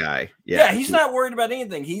game guy. Yeah, he's not worried about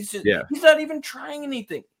anything. He's just he's not even trying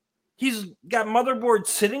anything. He's got Motherboard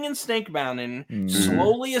sitting in Snake Mountain,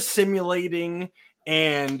 slowly assimilating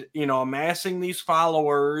and amassing these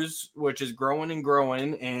followers, which is growing and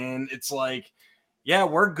growing. And it's like,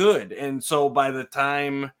 we're good. And so by the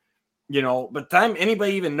time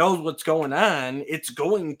anybody even knows what's going on, it's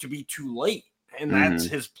going to be too late. And that's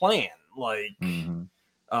his plan. Like, and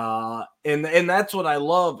that's what I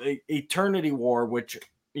love. Eternity War, which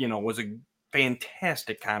was a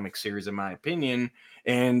fantastic comic series in my opinion,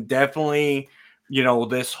 and definitely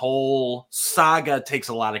this whole saga takes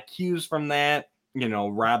a lot of cues from that.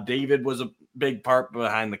 Rob David was a big part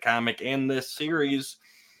behind the comic and this series,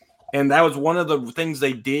 and that was one of the things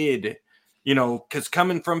they did. Because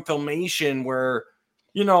coming from Filmation, where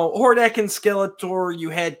Hordak and Skeletor, you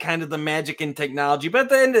had kind of the magic and technology, but at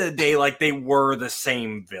the end of the day, like they were the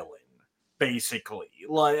same villain, basically.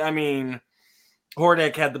 Like, I mean,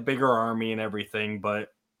 Hordak had the bigger army and everything, but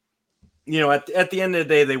at the end of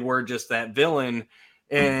the day, they were just that villain.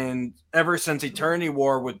 And ever since Eternity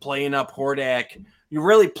War, with playing up Hordak, you're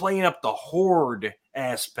really playing up the Horde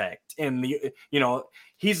aspect. And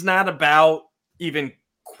he's not about even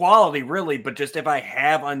quality really, but just if I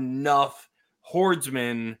have enough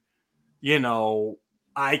Hordesmen,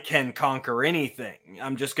 I can conquer anything.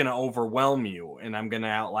 I'm just going to overwhelm you and I'm going to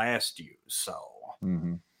outlast you. So,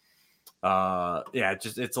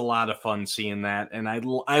 it's a lot of fun seeing that. And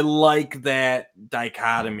I like that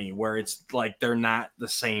dichotomy where it's like they're not the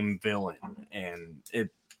same villain, and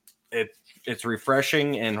it's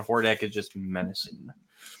refreshing, and Hordak is just menacing.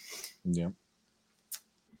 Yeah.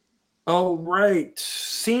 All right.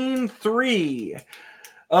 Scene 3.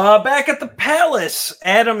 Back at the palace,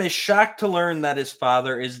 Adam is shocked to learn that his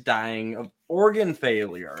father is dying of organ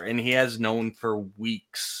failure, and he has known for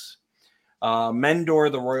weeks. Mendor,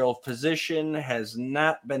 the royal physician, has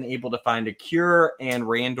not been able to find a cure, and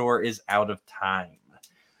Randor is out of time.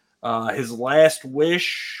 His last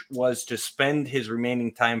wish was to spend his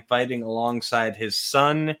remaining time fighting alongside his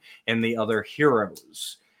son and the other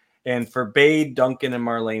heroes, and forbade Duncan and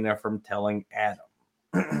Marlena from telling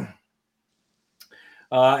Adam.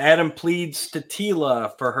 Adam pleads to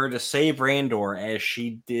Tila for her to save Randor as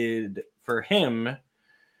she did for him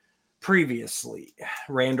previously.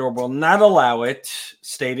 Randor will not allow it,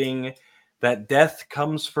 stating that death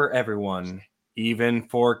comes for everyone, even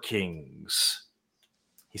for kings.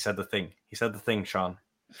 He said the thing. He said the thing, Sean.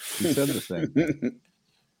 He said the thing.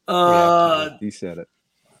 He said it.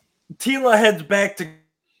 Tila heads back to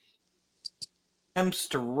attempts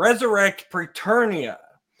to resurrect Preternia.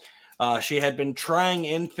 She had been trying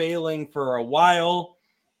and failing for a while,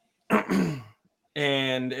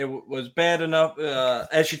 and it was bad enough.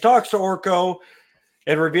 As she talks to Orko,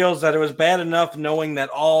 it reveals that it was bad enough knowing that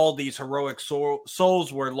all these heroic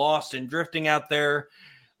souls were lost and drifting out there,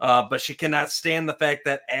 but she cannot stand the fact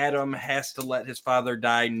that Adam has to let his father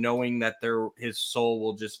die, knowing that his soul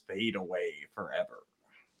will just fade away forever.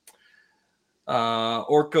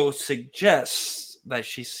 Orko suggests that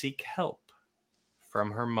she seek help from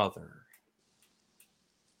her mother.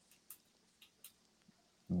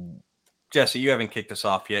 Jesse, you haven't kicked us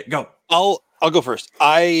off yet. Go. I'll go first.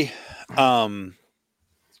 Again,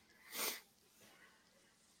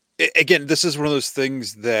 this is one of those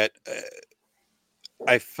things that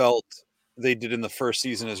I felt they did in the first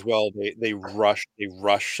season as well. They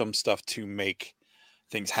rushed some stuff to make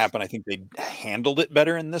things happen. I think they handled it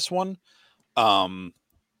better in this one.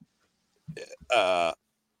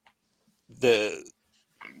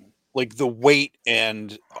 The weight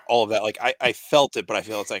and all of that, like I felt it, but I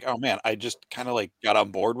feel it's like, oh man, I just kind of like got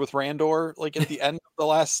on board with Randor like at the end of the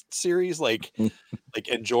last series, like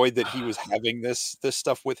enjoyed that he was having this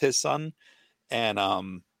stuff with his son.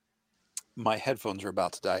 And my headphones are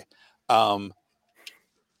about to die.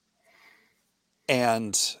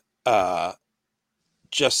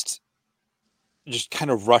 Just kind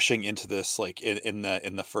of rushing into this like in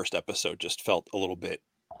the first episode just felt a little bit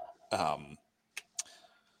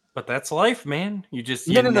but that's life, man. You just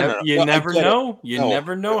you never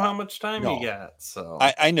know how much time you got. So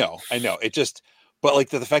I know it just, but like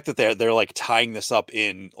the fact that they're like tying this up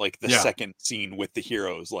in like the second scene with the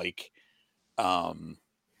heroes, like but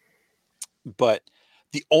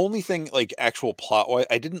the only thing like actual plot wise,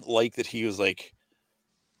 I didn't like that he was like,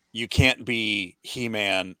 you can't be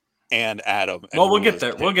He-Man and Adam. And we'll get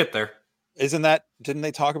there. We'll get there. Didn't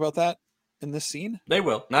they talk about that in this scene? They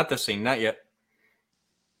will. Not this scene. Not yet.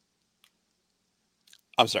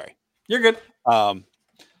 I'm sorry. You're good.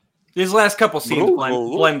 These last couple scenes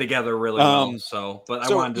blend together really well. But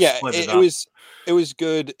I wanted to split it up. It was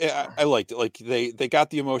good. I liked it. Like they got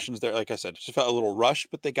the emotions there. Like I said, it just felt a little rushed,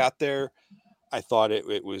 but they got there. I thought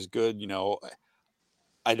it was good. You know,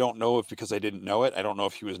 I don't know if because I didn't know it. I don't know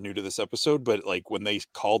if he was new to this episode, but like when they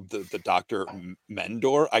called the doctor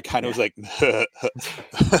Mendor, I kind of was like,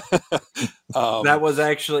 that was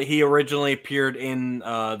actually, he originally appeared in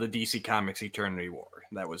the DC Comics Eternity War.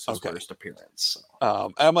 That was his first appearance.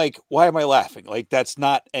 So. I'm like, why am I laughing? Like that's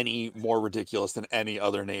not any more ridiculous than any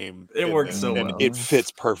other name. It works so well. It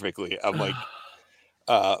fits perfectly. I'm like,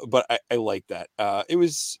 but I like that. It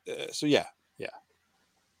was so yeah.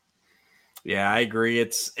 Yeah, I agree.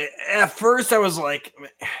 At first I was like,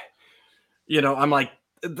 I'm like,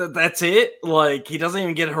 that's it. Like he doesn't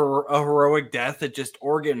even get a heroic death. It's just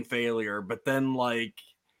organ failure. But then like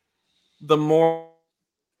the more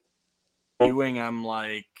doing, I'm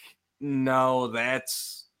like, no,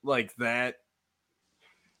 that's like that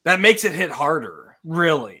makes it hit harder.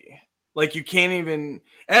 Really. Like you can't even,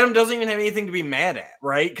 Adam doesn't even have anything to be mad at,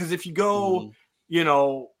 right? Because if you go,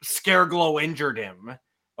 Scareglow injured him.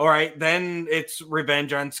 All right, then it's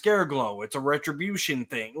revenge on Scareglow. It's a retribution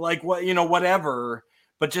thing. Like whatever.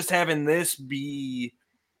 But just having this be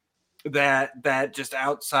that just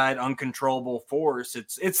outside uncontrollable force,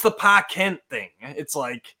 it's the Pa Kent thing. It's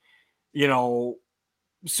like,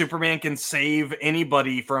 Superman can save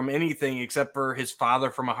anybody from anything except for his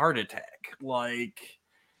father from a heart attack.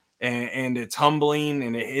 And it's humbling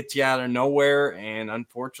and it hits you out of nowhere. And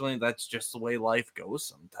unfortunately, that's just the way life goes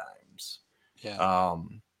sometimes. Yeah.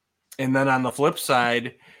 And then on the flip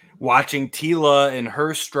side, watching Tila and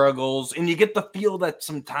her struggles, and you get the feel that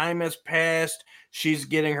some time has passed. She's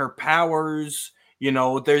getting her powers.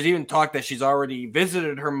 There's even talk that she's already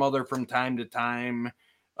visited her mother from time to time.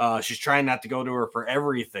 She's trying not to go to her for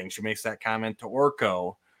everything. She makes that comment to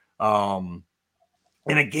Orko. And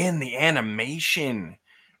again, the animation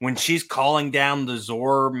when she's calling down the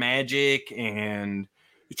Zor magic and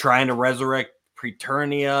trying to resurrect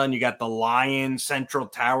Preternia, and you got the lion central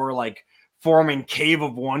tower like forming Cave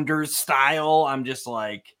of Wonders style. I'm just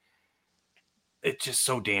like, it's just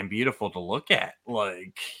so damn beautiful to look at.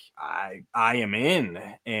 Like, I am in.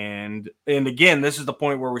 And again, this is the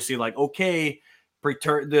point where we see like, okay,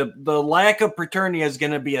 the lack of Preternia is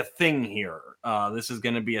going to be a thing here. This is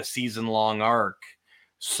going to be a season-long arc.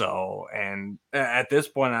 So, and at this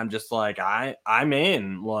point, I'm just like, I'm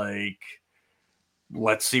in. Like,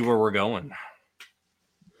 let's see where we're going.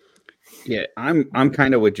 Yeah, I'm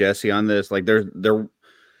kind of with Jesse on this. Like, you're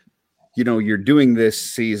doing this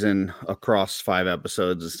season across 5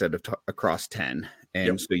 episodes instead of across 10,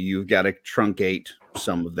 and so you've got to truncate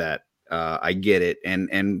some of that. I get it,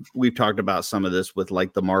 and we've talked about some of this with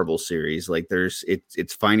like the Marvel series. Like,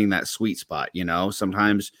 it's finding that sweet spot.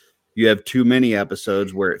 Sometimes you have too many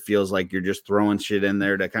episodes where it feels like you're just throwing shit in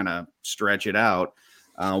there to kind of stretch it out.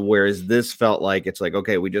 Whereas this felt like it's like,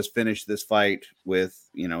 okay, we just finished this fight with,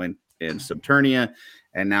 in Subternia,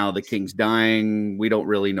 and now the king's dying. We don't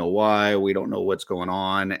really know why. We don't know what's going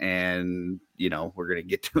on. And, we're going to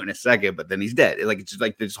get to it in a second, but then he's dead. It's just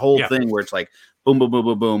like this whole thing where it's like boom, boom, boom,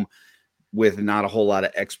 boom, boom, with not a whole lot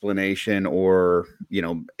of explanation or,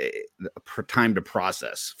 time to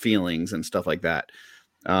process feelings and stuff like that.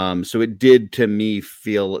 So it did to me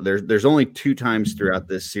feel there's only 2 times throughout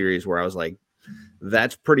this series where I was like,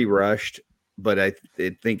 that's pretty rushed, but I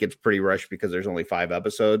think it's pretty rushed because there's only 5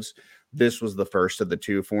 episodes. This was the first of the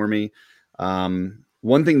 2 for me.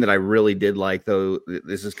 One thing that I really did like, though,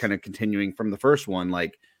 this is kind of continuing from the first one,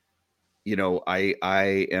 like,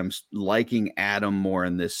 I am liking Adam more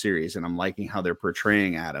in this series, and I'm liking how they're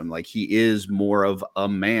portraying Adam. Like, he is more of a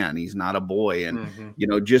man. He's not a boy. And,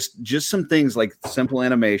 just some things like simple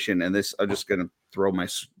animation. And this, I'm just going to throw my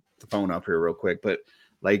phone up here real quick. But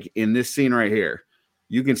like in this scene right here,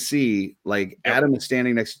 you can see like Adam is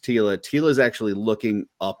standing next to Tila. Tila is actually looking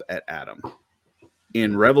up at Adam.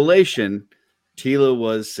 In Revelation, Tila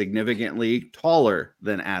was significantly taller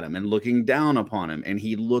than Adam and looking down upon him. And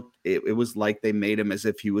he looked, it was like they made him as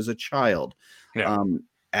if he was a child. Yeah.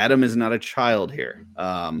 Adam is not a child here.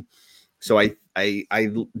 So I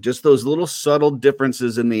just those little subtle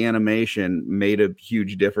differences in the animation made a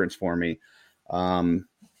huge difference for me.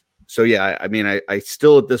 So yeah, I mean, I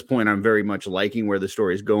still at this point, I'm very much liking where the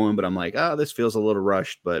story is going, but I'm like, this feels a little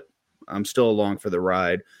rushed, but I'm still along for the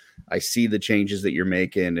ride. I see the changes that you're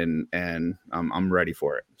making, and I'm ready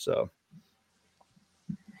for it. So,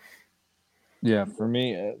 yeah, for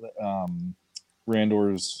me,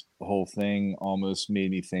 Randor's whole thing almost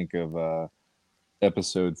made me think of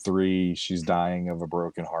episode 3. She's dying of a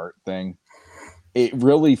broken heart thing. It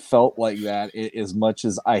really felt like that. As much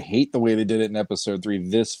as I hate the way they did it in episode 3,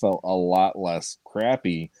 this felt a lot less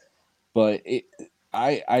crappy. But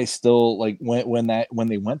I still like when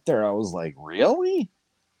they went there, I was like, really?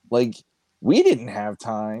 Like, we didn't have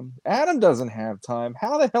time. Adam doesn't have time.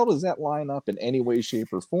 How the hell does that line up in any way, shape,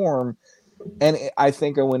 or form? And I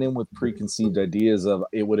think I went in with preconceived ideas of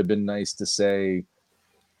it would have been nice to say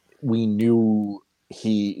we knew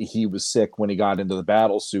he was sick when he got into the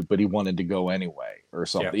battle suit, but he wanted to go anyway or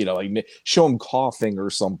something. Yeah. Like show him coughing or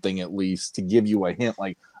something at least to give you a hint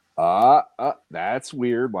like, that's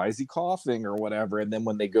weird. Why is he coughing or whatever? And then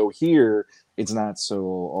when they go here, it's not so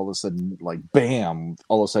all of a sudden like bam,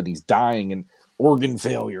 all of a sudden he's dying and organ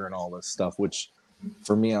failure and all this stuff, which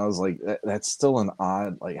for me, I was like, that's still an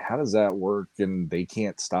odd, like, how does that work? And they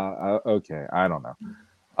can't stop. Okay. I don't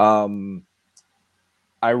know.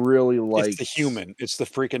 I really like it's the human. It's the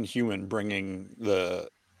freaking human bringing the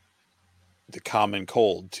the common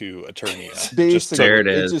cold to Eternia. Basically, there it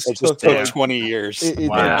is. It It just took 20 years. It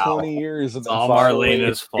Wow. took 20 years, and It's then all finally,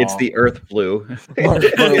 Marlena's fault. It's the Earth flu.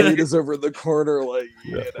 Marlena's over in the corner, like,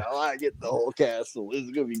 I get the whole castle. This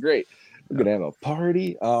is gonna be great. We're gonna have a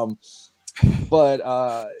party. But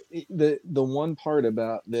the one part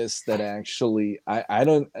about this that actually I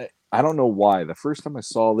don't know why. The first time I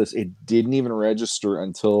saw this, it didn't even register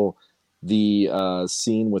until the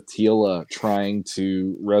scene with Tila trying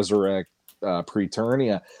to resurrect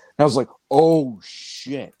Preternia. And I was like, oh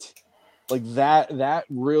shit. Like that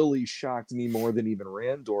really shocked me more than even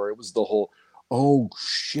Randor. It was the whole, oh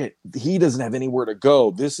shit, he doesn't have anywhere to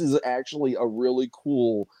go. This is actually a really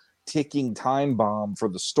cool ticking time bomb for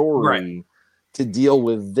the story to deal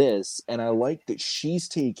with this. And I like that she's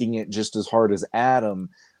taking it just as hard as Adam,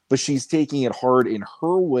 but she's taking it hard in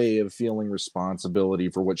her way of feeling responsibility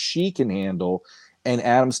for what she can handle. And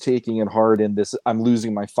Adam's taking it hard in this, I'm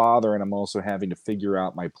losing my father, and I'm also having to figure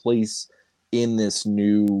out my place in this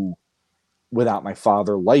new without my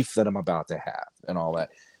father life that I'm about to have and all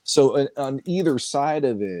that. So on either side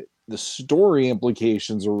of it, the story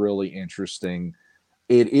implications are really interesting.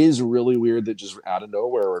 It is really weird that just out of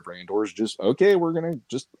nowhere, Randor's just, okay, we're going to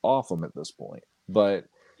just off him at this point. But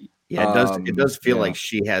yeah, it does feel like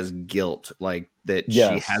she has guilt, like that she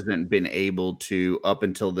hasn't been able to, up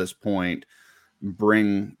until this point,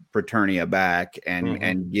 bring Preternia back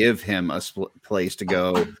and give him a place to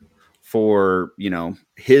go for,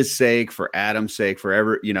 his sake, for Adam's sake,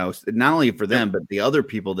 forever, not only for them, but the other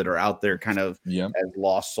people that are out there kind of as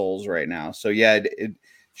lost souls right now. So yeah,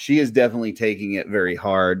 she is definitely taking it very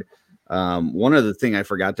hard. One other thing I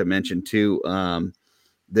forgot to mention too,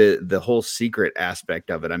 the whole secret aspect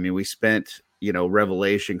of it. I mean, we spent,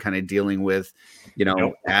 Revelation kind of dealing with,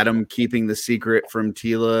 Adam keeping the secret from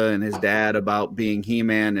Tila and his dad about being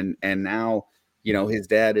He-Man, and now, his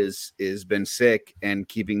dad is been sick and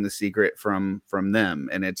keeping the secret from them.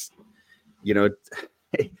 And it's,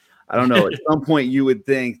 I don't know, at some point you would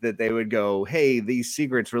think that they would go, hey, these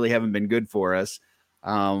secrets really haven't been good for us.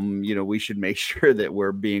 We should make sure that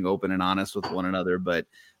we're being open and honest with one another. But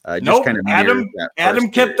nope, Adam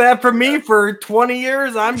kept that from me for 20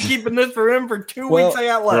 years. I'm keeping this for him for 2 weeks. I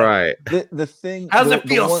got left. Right. The thing. How's it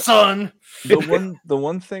feel, son? The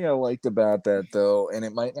one thing I liked about that, though, and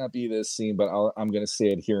it might not be this scene, but I'm going to say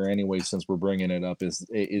it here anyway, since we're bringing it up, is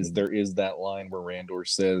there is that line where Randor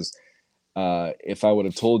says, if I would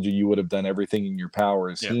have told you, you would have done everything in your power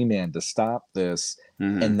as He-Man to stop this.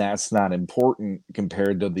 And that's not important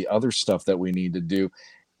compared to the other stuff that we need to do.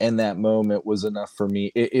 And that moment was enough for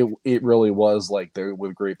me. It really was like,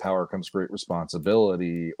 with great power comes great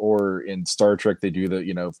responsibility. Or in Star Trek, they do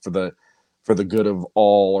the, for the good of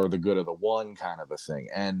all or the good of the one kind of a thing.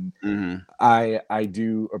 And I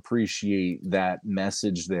do appreciate that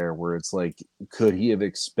message there, where it's like, could he have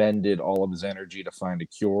expended all of his energy to find a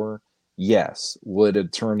cure? Yes. Would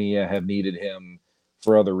Eternia have needed him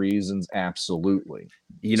for other reasons? Absolutely.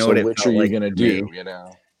 Which are you going to do?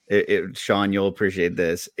 Sean, you'll appreciate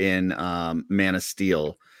this in Man of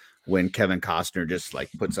Steel, when Kevin Costner just like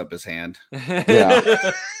puts up his hand.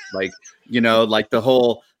 Yeah. like the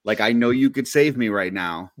whole, like, I know you could save me right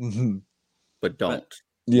now, but don't.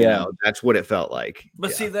 That's what it felt like.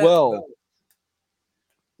 But see that. Well,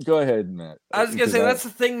 go ahead, Matt. I was gonna say that's the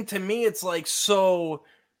thing to me. It's like, so,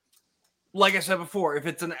 like I said before, if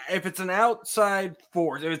it's an outside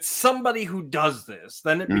force, if it's somebody who does this,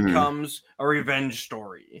 then it becomes a revenge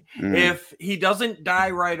story. If he doesn't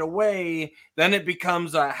die right away, then it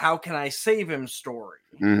becomes a how can I save him story.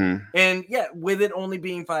 And with it only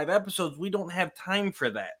being 5 episodes, we don't have time for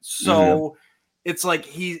that. So it's like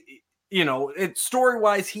it's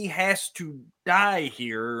story-wise, he has to die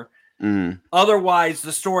here. Otherwise,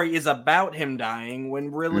 the story is about him dying,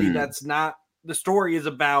 when really that's not. The story is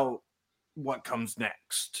about what comes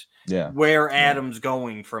next. Where Adam's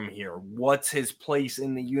going from here. What's his place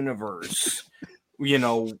in the universe?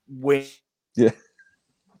 When.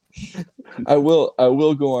 I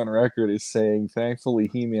will go on record as saying, thankfully,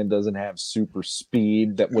 He-Man doesn't have super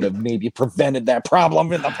speed that would have maybe prevented that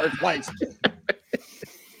problem in the first place.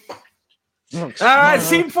 All right,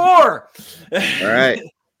 scene 4. All right.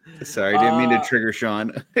 Sorry, didn't mean to trigger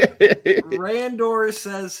Sean. Randor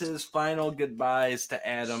says his final goodbyes to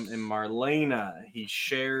Adam and Marlena. He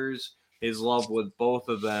shares his love with both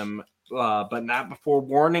of them, but not before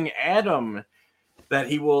warning Adam that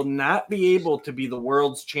he will not be able to be the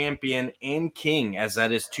world's champion and king, as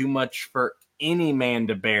that is too much for any man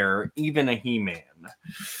to bear, even a He-Man.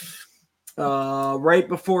 Right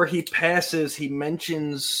before he passes, he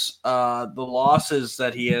mentions the losses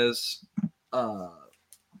that he has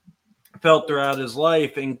felt throughout his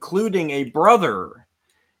life, including a brother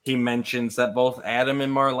he mentions that both Adam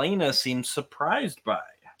and Marlena seem surprised by.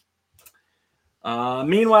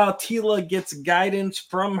 Meanwhile, Tila gets guidance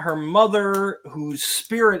from her mother, whose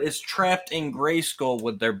spirit is trapped in Grayskull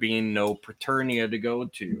with there being no Preternia to go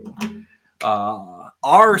to.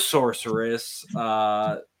 Our sorceress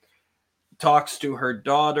talks to her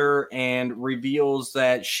daughter and reveals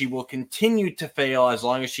that she will continue to fail as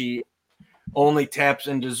long as she only taps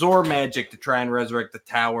into Zor magic to try and resurrect the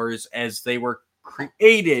towers, as they were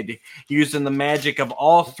created using the magic of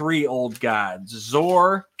all three old gods,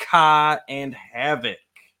 Zor, Ka, and Havoc.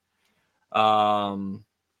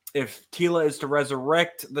 If Tila is to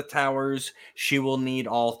resurrect the towers, she will need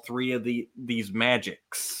all three of these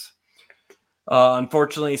magics.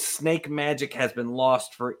 Unfortunately, snake magic has been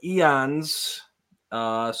lost for eons.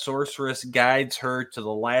 Sorceress guides her to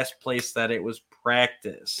the last place that it was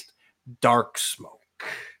practiced, Dark Smoke.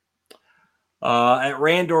 At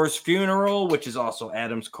Randor's funeral, which is also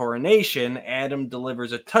Adam's coronation, Adam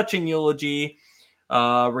delivers a touching eulogy,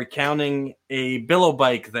 recounting a billow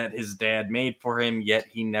bike that his dad made for him, yet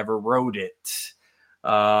he never rode it.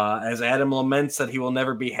 As Adam laments that he will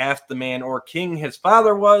never be half the man or king his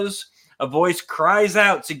father was, a voice cries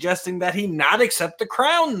out, suggesting that he not accept the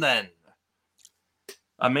crown then.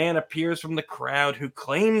 A man appears from the crowd who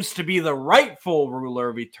claims to be the rightful ruler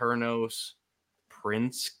of Eternos,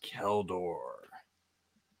 Prince Keldor.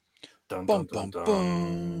 Dun, dun, dun,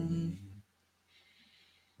 dun.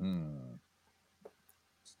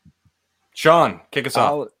 Sean, kick us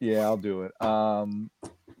off. I'll do it.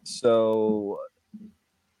 So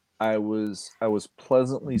I was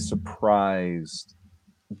pleasantly surprised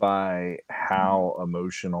by how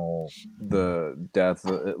emotional the death,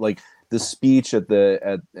 like the speech at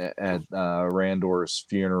Randor's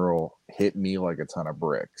funeral, hit me like a ton of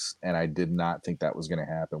bricks, and I did not think that was going to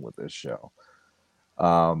happen with this show.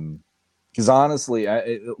 Because honestly,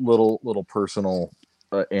 little personal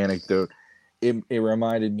anecdote. It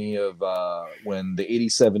reminded me of when the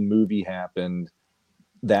 '87 movie happened.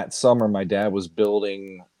 That summer, my dad was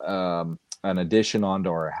building an addition onto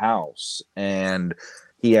our house, and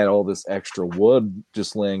he had all this extra wood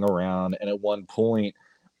just laying around. And at one point,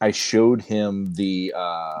 I showed him the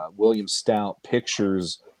William Stout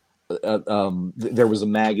pictures. There was a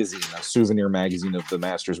magazine, a souvenir magazine of the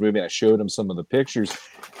Masters movie. And I showed him some of the pictures,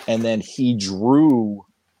 and then he drew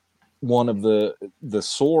one of the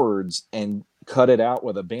swords and cut it out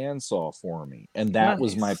with a bandsaw for me, and that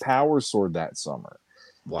was my power sword that summer.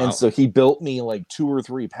 Wow. And so he built me like 2 or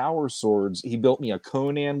 3 power swords. He built me a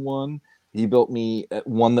Conan one. He built me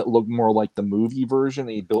one that looked more like the movie version.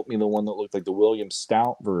 He built me the one that looked like the William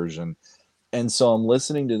Stout version. And so I'm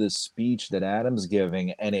listening to this speech that Adam's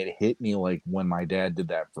giving, and it hit me like when my dad did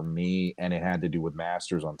that for me, and it had to do with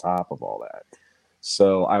Masters on top of all that.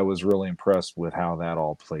 So I was really impressed with how that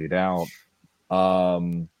all played out.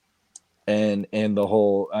 And the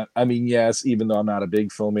whole, I mean, yes, even though I'm not a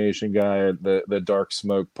big Filmation guy, the Dark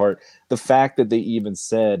Smoke part, the fact that they even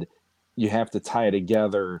said you have to tie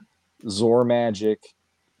together Zor magic,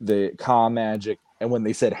 the Ka magic, and when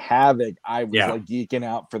they said Havoc, I was like geeking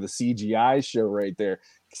out for the CGI show right there,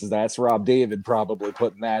 because that's Rob David probably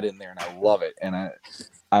putting that in there, and I love it. And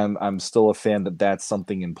I'm still a fan that that's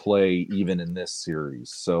something in play even in this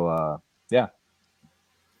series. So yeah.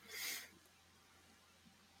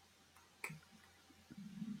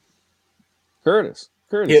 Curtis,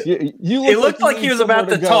 you it looked like he was about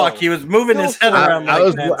to talk. He was moving his head around.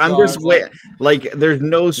 I'm just waiting. Like there's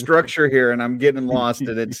no structure here, and I'm getting lost.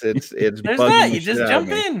 And it's there's not. You just jump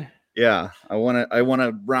in. Yeah, I want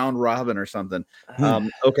to round robin or something.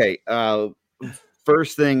 Okay.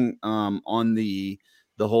 First thing on the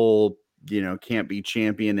whole can't be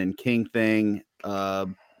champion and king thing. I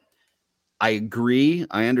agree.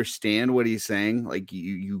 I understand what he's saying. Like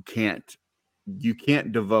you can't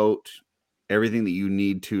devote everything that you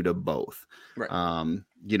need to both. Right.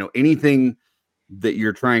 Anything that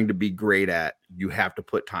you're trying to be great at, you have to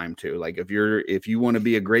put time to. Like if you want to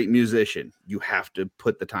be a great musician, you have to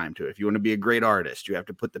put the time to. If you want to be a great artist, you have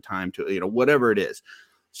to put the time to, whatever it is.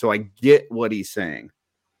 So I get what he's saying.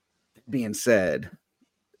 That being said,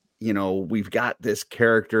 we've got this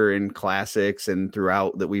character in classics and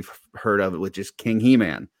throughout that we've heard of it, which is King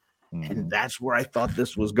He-Man. Mm-hmm. And that's where I thought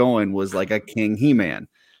this was going, was like a King He-Man.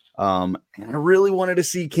 And I really wanted to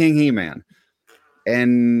see King He-Man.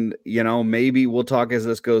 And, maybe we'll talk as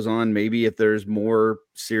this goes on. Maybe if there's more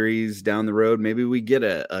series down the road, maybe we get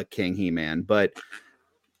a King He-Man. But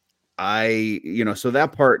so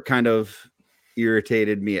that part kind of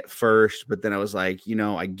irritated me at first. But then I was like,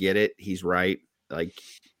 I get it. He's right. Like,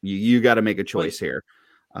 you got to make a choice here.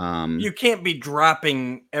 You can't be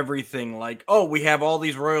dropping everything like, oh, we have all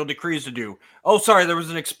these royal decrees to do. Oh, sorry, there was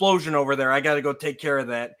an explosion over there. I got to go take care of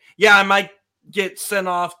that. Yeah, I might get sent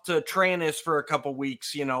off to Tranus for a couple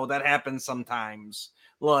weeks. That happens sometimes.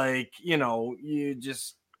 Like, you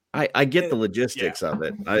just. I get the logistics of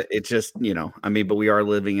it. It's just, but we are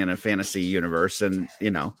living in a fantasy universe, and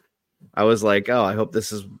I was like, oh, I hope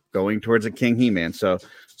this is going towards a King He-Man. So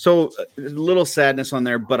a little sadness on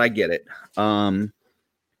there, but I get it.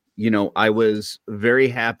 I was very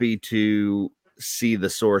happy to see the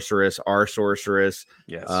sorceress, our sorceress.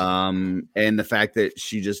 Yes. And the fact that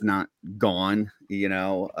she just not gone,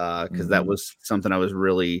 because that was something I was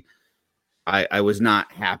really, I was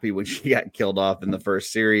not happy when she got killed off in the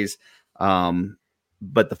first series.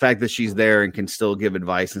 But the fact that she's there and can still give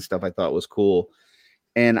advice and stuff, I thought was cool.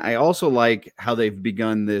 And I also like how they've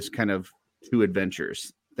begun this kind of two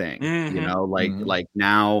adventures thing, like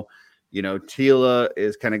now, Tila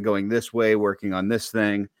is kind of going this way, working on this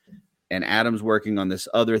thing, and Adam's working on this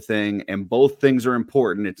other thing. And both things are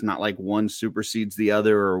important. It's not like one supersedes the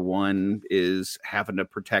other or one is having to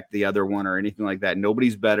protect the other one or anything like that.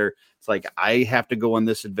 Nobody's better. It's like, I have to go on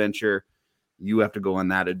this adventure. You have to go on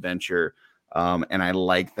that adventure. And I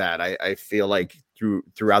like that. I feel like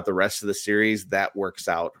throughout the rest of the series, that works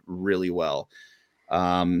out really well.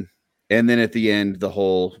 And then at the end, the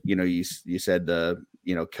whole, you said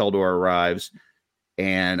Keldor arrives,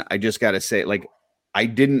 and I just got to say, like, I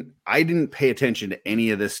didn't pay attention to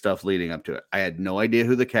any of this stuff leading up to it. I had no idea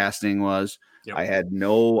who the casting was. Yep. I had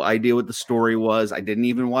no idea what the story was. I didn't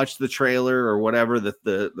even watch the trailer or whatever.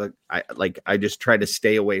 I just tried to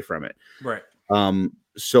stay away from it. Right.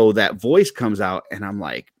 So that voice comes out, and I'm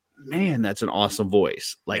like, man, that's an awesome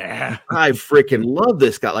voice. Like, I freaking love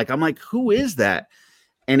this guy. Like, I'm like, who is that?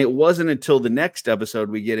 And it wasn't until the next episode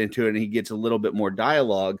we get into it and he gets a little bit more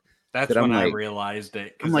dialogue. That's when I realized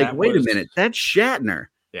it. I'm like, wait a minute, that's Shatner.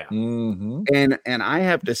 Yeah. Mm-hmm. And I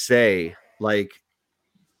have to say, like,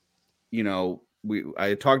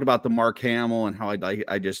 I talked about the Mark Hamill and how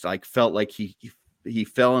I just like felt like he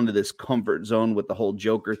fell into this comfort zone with the whole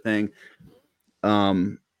Joker thing.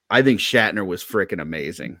 I think Shatner was freaking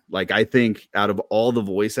amazing. Like, I think out of all the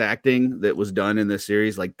voice acting that was done in this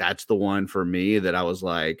series, like, that's the one for me that I was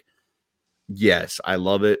like, yes, I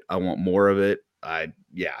love it. I want more of it.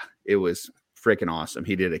 It was freaking awesome.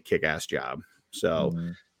 He did a kick-ass job. So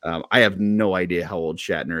I have no idea how old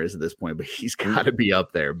Shatner is at this point, but he's got to be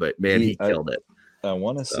up there. But man, he killed it. I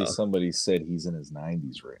want to see somebody said he's in his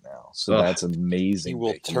 90s right now. So that's amazing. He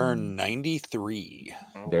will turn 93.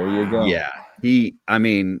 There you go. Yeah. He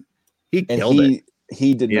killed it.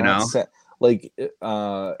 He did not set, like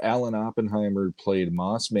Alan Oppenheimer played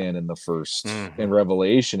Mossman in the first in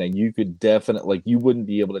Revelation, and you could definitely, like, you wouldn't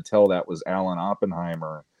be able to tell that was Alan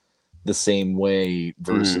Oppenheimer the same way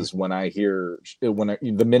versus when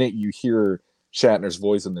the minute you hear Shatner's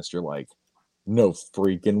voice in this, you're like, no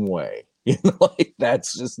freaking way. Like,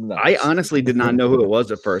 that's just nuts. I honestly did not know who it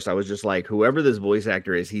was at first. I was just like, whoever this voice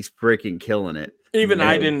actor is, he's freaking killing it. Even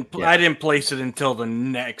I didn't place it until the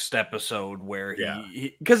next episode where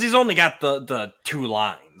because he's only got the two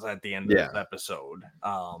lines at the end of the episode.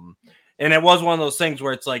 And it was one of those things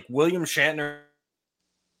where it's like William Shatner,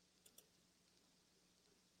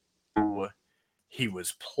 he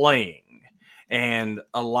was playing. And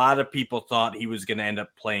a lot of people thought he was going to end up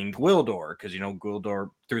playing Gwildor because, Gwildor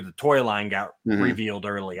through the toy line got revealed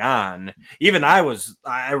early on. Even I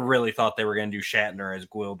really thought they were going to do Shatner as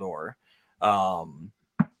Gwildor.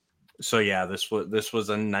 So yeah, this was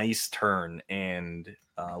a nice turn, and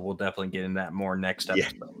we'll definitely get into that more next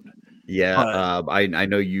episode. Yeah, I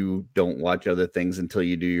know you don't watch other things until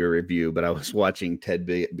you do your review, but I was watching Ted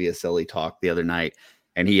Biaselli talk the other night,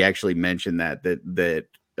 and he actually mentioned that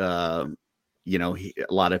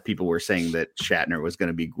a lot of people were saying that Shatner was going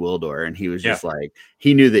to be Gwildor, and he was just like,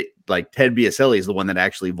 he knew that, like, Ted Biaselli is the one that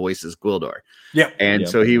actually voices Gwildor. Yeah. And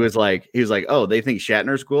so he was like, oh, they think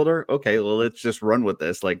Shatner's Gwildor? Okay, well, let's just run with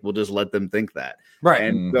this. Like, we'll just let them think that. Right.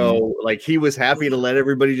 And so, like, he was happy to let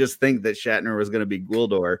everybody just think that Shatner was going to be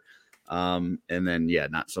Gwildor. And then,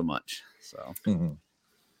 not so much. So.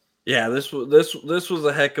 Yeah, this was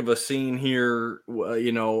a heck of a scene here,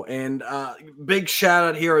 and big shout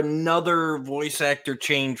out here. Another voice actor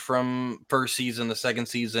change from first season to second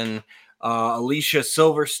season. Alicia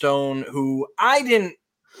Silverstone, who I didn't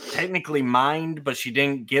technically mind, but she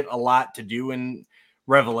didn't get a lot to do in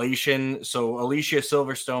Revelation. So Alicia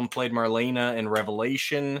Silverstone played Marlena in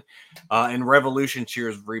Revelation. In Revolution, she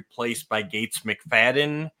was replaced by Gates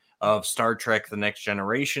McFadden of Star Trek: The Next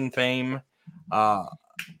Generation fame.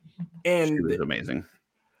 And she was amazing.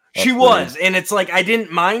 She was, and it's like I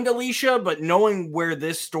didn't mind Alicia, but knowing where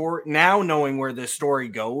this story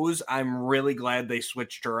goes, I'm really glad they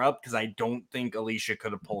switched her up because I don't think Alicia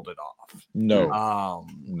could have pulled it off. No.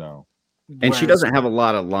 And she doesn't have a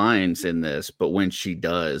lot of lines in this, but when she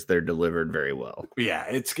does, they're delivered very well. Yeah,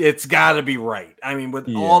 it's got to be right. I mean, with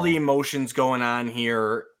all the emotions going on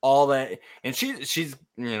here, all that, and she's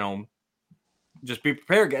just be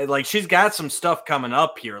prepared. Like she's got some stuff coming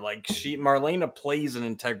up here. Like Marlena plays an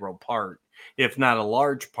integral part, if not a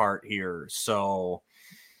large part here. So,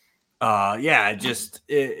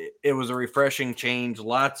 it was a refreshing change.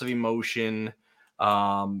 Lots of emotion,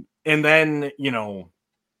 and then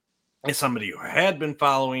as somebody who had been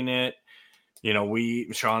following it,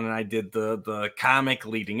 Sean and I did the comic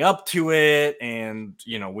leading up to it, and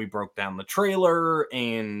we broke down the trailer,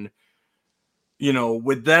 and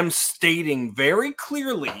with them stating very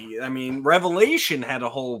clearly, I mean, Revelation had a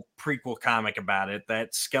whole prequel comic about it,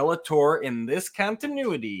 that Skeletor in this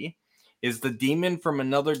continuity is the demon from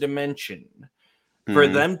another dimension. For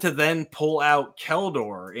them to then pull out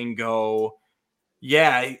Keldor and go,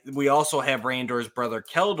 yeah, we also have Randor's brother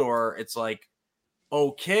Keldor. It's like,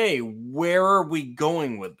 okay, where are we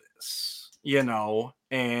going with this?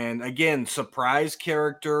 And again, surprise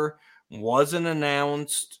character, wasn't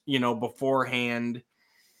announced, beforehand.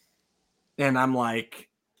 And I'm like,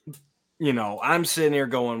 I'm sitting here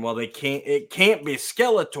going, well, it can't be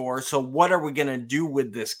Skeletor. So what are we going to do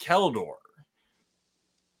with this Keldor?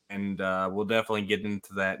 And we'll definitely get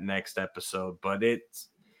into that next episode. But it's,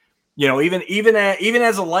 even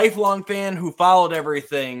as a lifelong fan who followed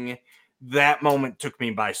everything, that moment took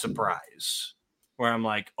me by surprise, where I'm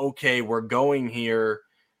like, okay, we're going here.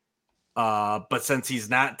 But since he's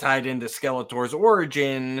not tied into Skeletor's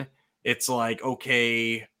origin, it's like,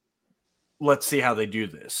 okay, let's see how they do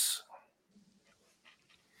this.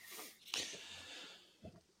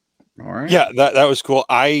 All right. Yeah, that was cool.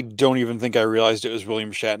 I don't even think I realized it was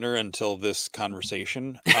William Shatner until this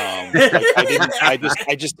conversation. I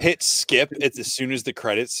just hit skip. It's as soon as the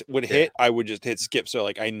credits would hit, I would just hit skip. So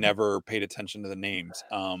like I never paid attention to the names.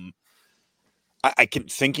 I can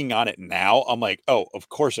thinking on it now. I'm like, oh, of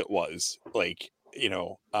course it was. Like,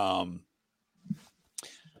 so I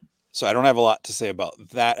don't have a lot to say about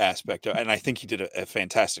that aspect of, and I think he did a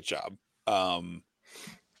fantastic job.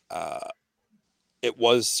 It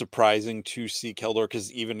was surprising to see Keldor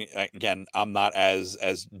because even again, I'm not as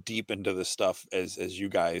deep into this stuff as you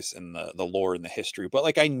guys and the lore and the history, but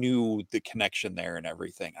like I knew the connection there and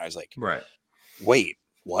everything. I was like, right, wait,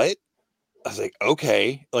 what? I was like,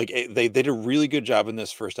 okay, like they did a really good job in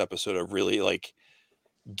this first episode of really like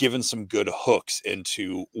giving some good hooks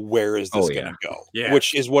into where is this going to go,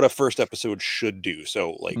 which is what a first episode should do.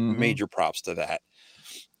 So like major props to that.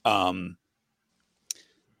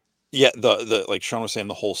 Yeah, the like Sean was saying,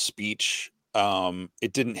 the whole speech,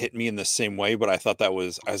 it didn't hit me in the same way, but I thought I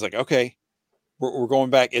was like, okay, we're going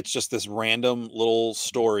back. It's just this random little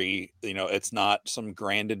story. It's not some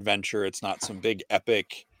grand adventure. It's not some big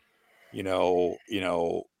epic, they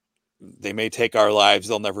may take our lives,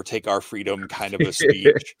 they'll never take our freedom kind of a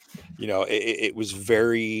speech. It was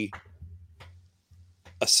very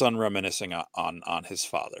a son reminiscing on his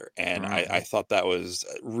father. And I thought that was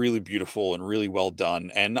really beautiful and really well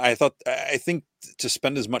done. And I think to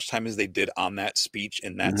spend as much time as they did on that speech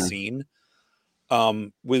in that scene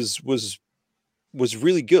was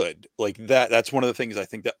really good. Like that's one of the things I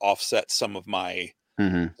think that offset some of my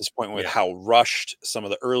disappointment with how rushed some of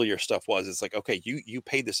the earlier stuff was. It's like, okay, you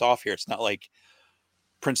paid this off here. It's not like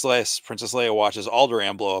Princess Leia watches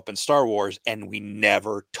Alderaan blow up in Star Wars and we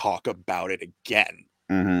never talk about it again.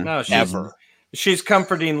 No, ever. She's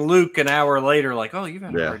comforting Luke an hour later, like, "Oh, you've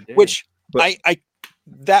had a hard day." Which I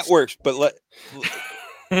that works, but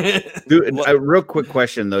Dude, a real quick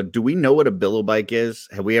question though: do we know what a billow bike is?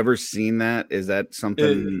 Have we ever seen that? Is that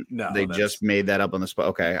something they just made that up on the spot?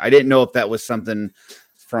 Okay, I didn't know if that was something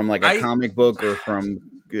from like a comic book or from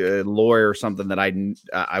lore or something that I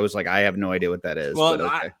was like, I have no idea what that is. Well, but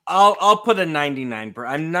okay. I'll put a 99.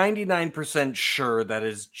 I'm 99% sure that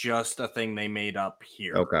is just a thing they made up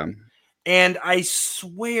here. Okay, and I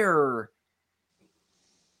swear,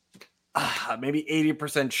 maybe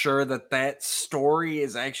 80% sure that story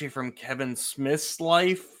is actually from Kevin Smith's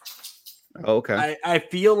life. Okay, I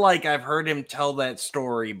feel like I've heard him tell that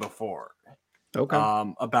story before.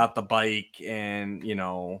 Okay, about the bike and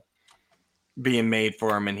being made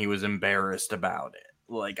for him, and he was embarrassed about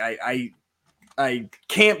it. Like I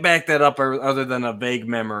can't back that up other than a vague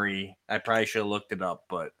memory. I probably should have looked it up,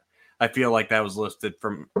 but I feel like that was listed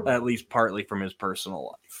from at least partly from his personal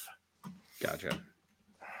life. Gotcha.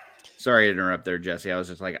 Sorry to interrupt there, Jesse. I was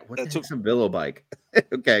just like, what the That's heck's a billow bike?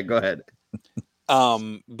 Okay, go ahead.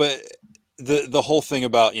 But the whole thing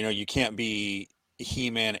about, you can't be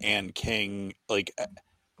He-Man and King, like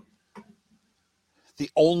the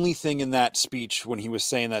only thing in that speech when he was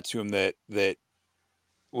saying that to him that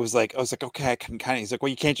was like, I was like, okay, I can kind of, he's like, well,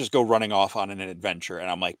 you can't just go running off on an adventure. And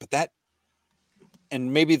I'm like, but that,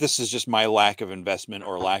 and maybe this is just my lack of investment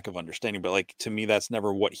or lack of understanding, but like, to me, that's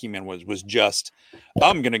never what He-Man was just,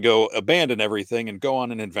 I'm going to go abandon everything and go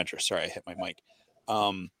on an adventure. Sorry, I hit my mic.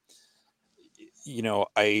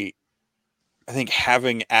 I think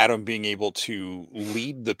having Adam being able to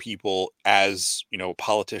lead the people as, a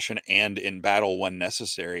politician and in battle when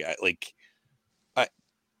necessary,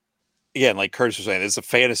 again, like Curtis was saying, it's a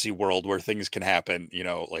fantasy world where things can happen,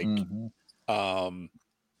 yeah,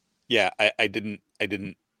 I didn't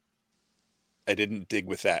dig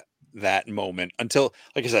with that moment until,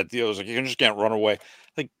 like I said, I was like, you just can't run away.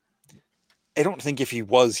 Like, I don't think if he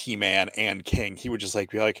was He-Man and King, he would just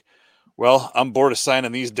be like, well, I'm bored of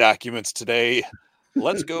signing these documents today.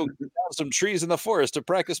 Let's go down some trees in the forest to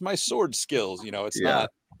practice my sword skills. It's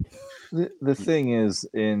not. The thing is,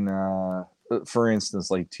 for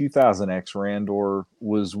instance, like 2000X Randor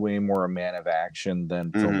was way more a man of action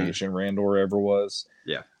than Filmation Randor ever was.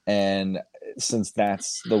 Yeah. And since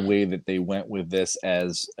that's the way that they went with this,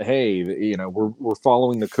 as hey, we're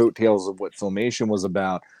following the coattails of what Filmation was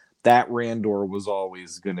about, that Randor was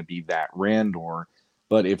always going to be that Randor.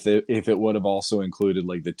 But if it would have also included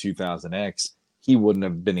like the 2000X, he wouldn't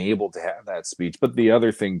have been able to have that speech. But the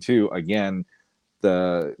other thing too, again,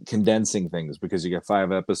 the condensing things, because you got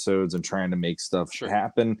 5 episodes and trying to make stuff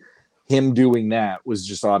happen. Him doing that was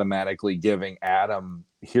just automatically giving Adam,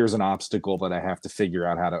 here's an obstacle that I have to figure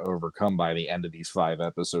out how to overcome by the end of these 5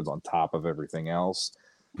 episodes on top of everything else.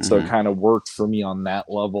 So it kind of worked for me on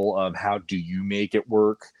that level of how do you make it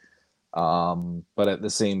work? But at the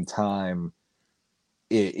same time,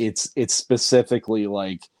 it's specifically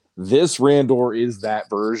like this Randor is that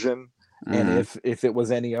version. And if it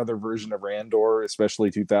was any other version of Randor,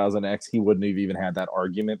 especially 2000X, he wouldn't have even had that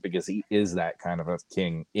argument because he is that kind of a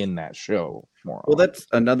king in that show. That's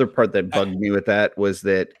another part that bugged me with that, was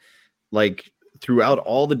that like throughout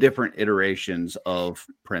all the different iterations of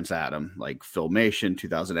Prince Adam, like Filmation,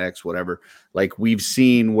 2000X, whatever, like we've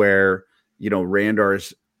seen where,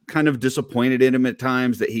 Randar's kind of disappointed in him at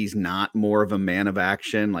times, that he's not more of a man of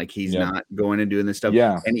action, like he's not going and doing this stuff.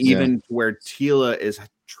 And even where Teela is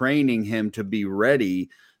training him to be ready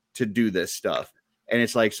to do this stuff. And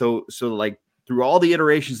it's like, so like through all the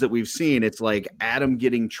iterations that we've seen, it's like Adam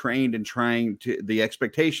getting trained and trying to, the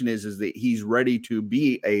expectation is that he's ready to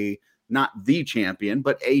be not the champion,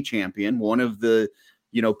 but a champion, one of the,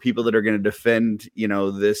 people that are going to defend,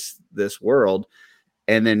 this world.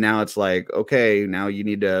 And then now it's like, okay, now you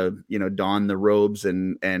need to, don the robes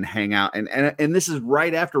and hang out. And this is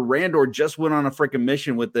right after Randor just went on a freaking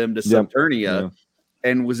mission with them to Saturnia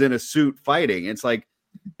and was in a suit fighting. It's like,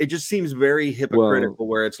 it just seems very hypocritical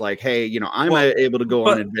where it's like, hey, I'm able to go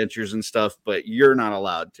on adventures and stuff, but you're not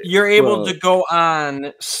allowed to. You're able to go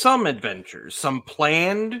on some adventures, some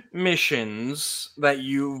planned missions that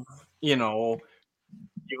you've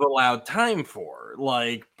allowed time for,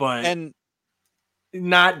 but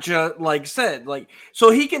not just like said, so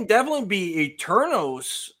he can definitely be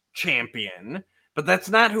Eterno's champion, but that's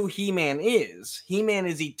not who He-Man is. He-Man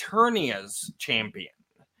is Eternia's champion.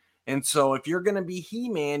 And so if you're going to be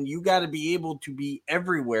He-Man, you got to be able to be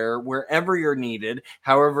everywhere, wherever you're needed,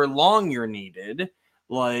 however long you're needed.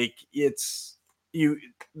 Like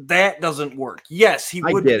that doesn't work. Yes, he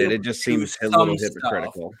would. I get it. It just seems a little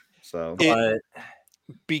hypocritical.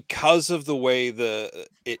 Because of the way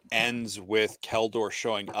it ends with Keldor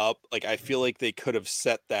showing up, like I feel like they could have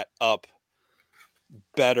set that up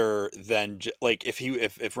better than like if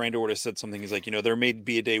Randor would have said something. He's like, there may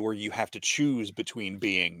be a day where you have to choose between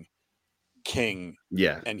being King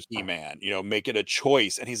and He-Man, make it a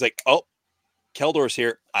choice. And he's like, oh, Keldor's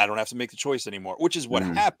here, I don't have to make the choice anymore, which is what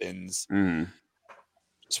happens.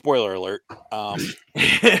 Spoiler alert. Wow.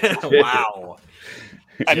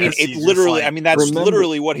 I mean, it's literally, that's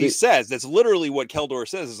literally what he says. That's literally what Keldor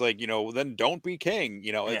says, is like, then don't be king.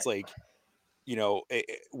 It's like,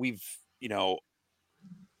 we've,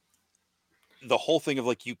 the whole thing of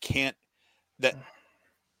like, you can't, that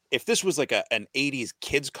if this was like an 80s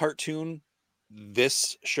kids cartoon,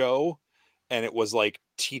 this show, and it was like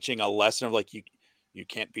teaching a lesson of like, you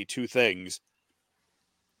can't be two things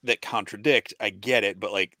that contradict, I get it,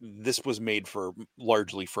 but like this was made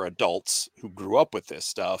largely for adults who grew up with this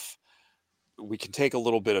stuff. We can take a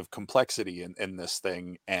little bit of complexity in this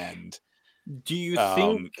thing and Do you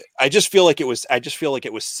think? I just feel like it was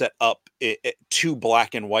set up too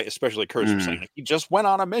black and white, especially Curtis was saying. Like, he just went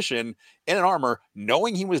on a mission in an armor,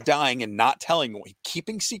 knowing he was dying and not telling,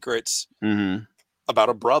 keeping secrets about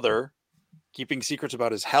a brother, keeping secrets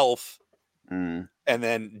about his health, and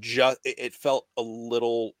then it felt a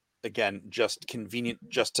little, again, just convenient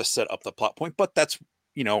just to set up the plot point. But that's,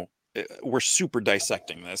 we're super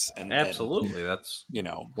dissecting this, and absolutely, that's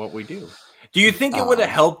what we do. Do you think it would have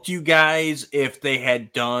helped you guys if they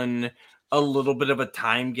had done a little bit of a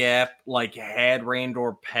time gap, like had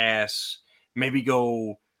Randor pass, maybe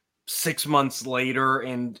go 6 months later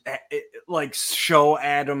and like show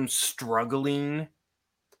Adam struggling,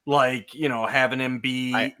 like, having him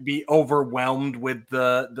be overwhelmed with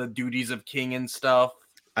the duties of king and stuff?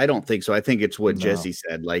 I don't think so. I think it's what Jesse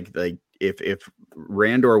said. Like if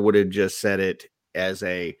Randor would have just said it as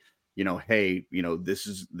a, hey, this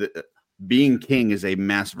is being king is a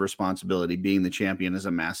massive responsibility. Being the champion is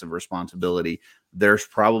a massive responsibility. There's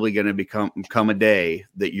probably going to come a day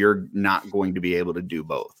that you're not going to be able to do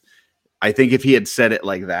both. I think if he had said it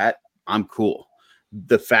like that, I'm cool.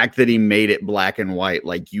 The fact that he made it black and white,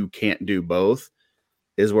 like you can't do both,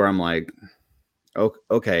 is where I'm like,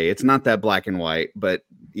 okay, it's not that black and white, but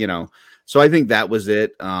so I think that was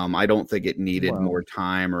it. I don't think it needed more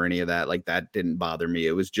time or any of that. Like, that didn't bother me.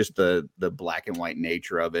 It was just the black and white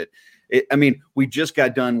nature of it. I mean, we just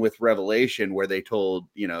got done with Revelation where they told,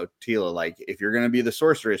 Tila, like, if you're going to be the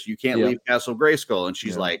sorceress, you can't leave Castle Grayskull. And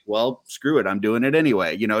she's like, well, screw it. I'm doing it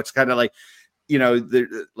anyway. It's kind of like,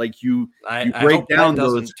 like you break down that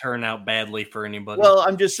doesn't those. Turn out badly for anybody. Well,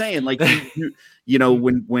 I'm just saying, like, when you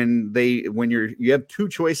have two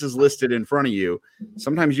choices listed in front of you,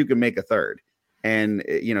 sometimes you can make a third. And,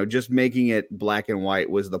 just making it black and white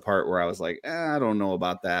was the part where I was like, I don't know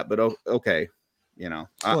about that, but okay.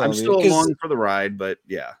 I'm still along for the ride, but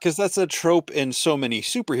yeah. Because that's a trope in so many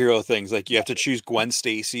superhero things. Like, you have to choose Gwen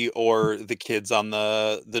Stacy or the kids on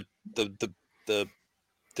the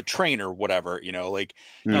train or whatever, you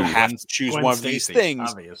have to choose one of these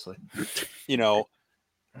things, obviously. In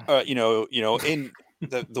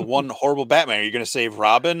the one horrible Batman, are you going to save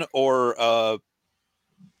Robin or I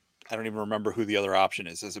don't even remember who the other option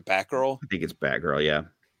is. Is it Batgirl? I think it's Batgirl. Yeah.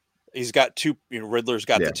 He's got two, Riddler's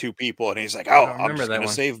got the two people, and he's like, I'm just going to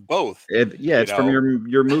save both. It's from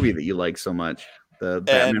your movie that you like so much. The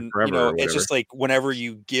Batman Forever. It's just like whenever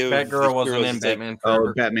you give Batgirl wasn't in Batman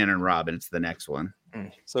Forever. Batman and Robin. It's the next one.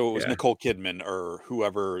 So it was Nicole Kidman or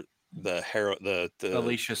whoever the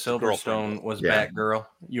Alicia Silverstone was Batgirl.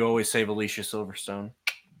 You always save Alicia Silverstone.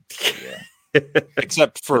 Yeah.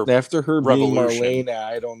 Except for after her Revolution. being Marlena,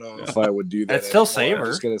 I don't know if I would do that. I'd still save her. I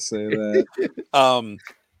was gonna say that.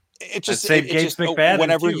 It just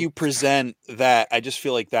whenever you present that, I just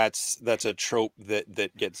feel like that's a trope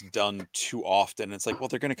that gets done too often. It's like, well,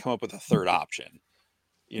 they're going to come up with a third option.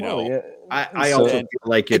 I also feel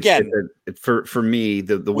like for me,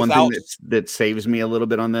 the one thing that saves me a little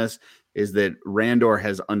bit on this is that Randor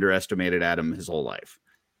has underestimated Adam his whole life.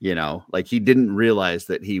 Like, he didn't realize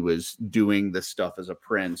that he was doing this stuff as a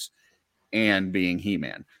prince and being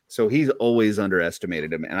He-Man. So he's always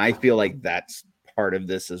underestimated him. And I feel like that's part of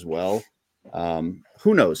this as well.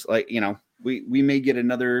 Who knows? Like, we may get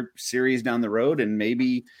another series down the road and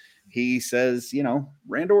maybe he says,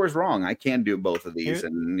 Randor is wrong. I can do both of these,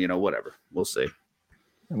 and whatever. We'll see.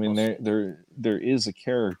 I mean, there is a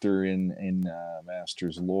character in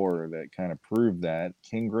Masters lore that kind of proved that.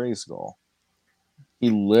 King Grayskull. He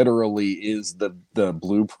literally is the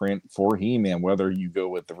blueprint for He-Man. Whether you go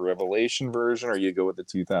with the Revelation version or you go with the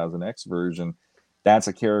 2000X version, that's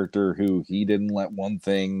a character who he didn't let one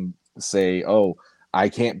thing say, oh, I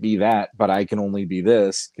can't be that, but I can only be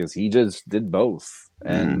this, because he just did both.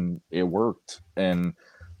 And it worked. And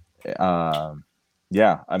I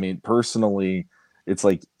mean, personally, it's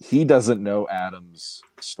like he doesn't know Adam's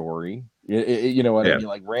story. You know what I mean?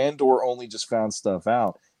 Like, Randor only just found stuff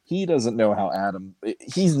out. He doesn't know how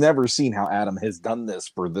he's never seen how Adam has done this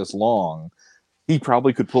for this long. He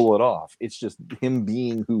probably could pull it off. It's just him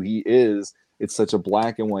being who he is. It's such a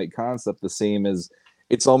black and white concept, the same as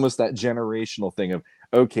it's almost that generational thing of,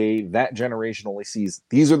 okay, that generation only sees,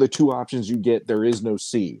 these are the two options you get. There is no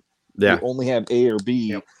C. Yeah. You only have A or B.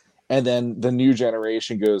 Yep. And then the new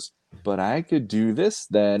generation goes, but I could do this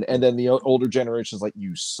then. And then the older generation is like,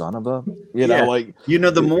 you son of a,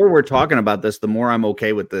 the more we're talking about this, the more I'm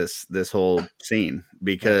okay with this whole scene,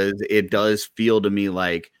 because it does feel to me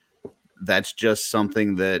like that's just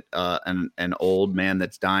something that an old man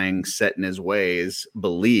that's dying, set in his ways,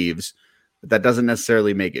 believes. But that doesn't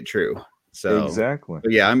necessarily make it true. So exactly.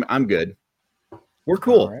 Yeah, I'm good. We're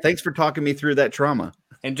cool. Right. Thanks for talking me through that trauma.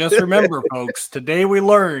 And just remember, folks, today we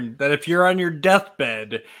learned that if you're on your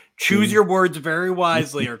deathbed, choose your words very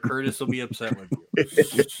wisely or Curtis will be upset with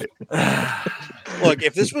you. Look,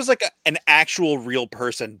 if this was like an actual real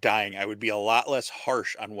person dying, I would be a lot less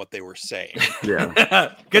harsh on what they were saying.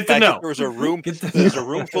 Yeah. Good to know. There was a room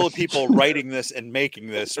full of people writing this and making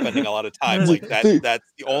this, spending a lot of time like that. That's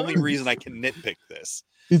the only reason I can nitpick this.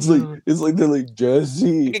 It's like they're like,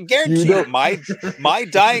 Jesse. I can guarantee you my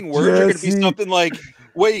dying words are going to be something like,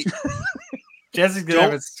 wait, Jesse's gonna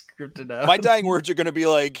have it scripted out. My dying words are going to be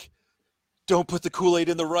like, don't put the Kool-Aid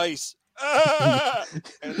in the rice.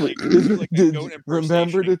 And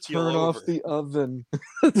remember to turn off the oven.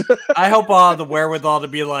 I hope I'll have the wherewithal to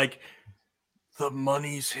be like, the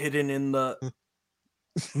money's hidden in the.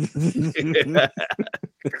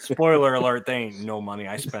 Spoiler alert, they ain't no money.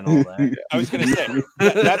 I spent all that. I was going to say,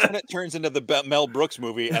 that's when it turns into the Mel Brooks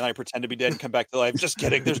movie and I pretend to be dead and come back to life. Just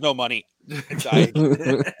kidding. There's no money.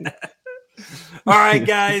 All right,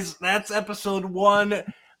 guys, that's episode 1.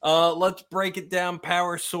 Let's break it down.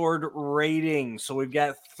 Power sword rating. So we've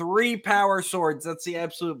got 3 power swords. That's the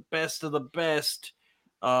absolute best of the best.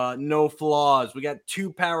 No flaws. We got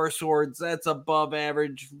 2 power swords. That's above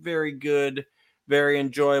average. Very good. Very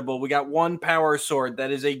enjoyable. We got 1 power sword.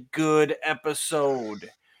 That is a good episode.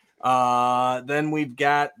 Then we've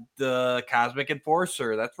got the Cosmic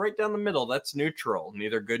Enforcer. That's right down the middle. That's neutral.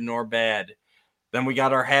 Neither good nor bad. Then we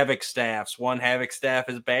got our Havoc Staffs. 1 Havoc Staff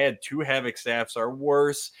is bad. 2 Havoc Staffs are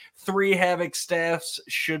worse. 3 Havoc Staffs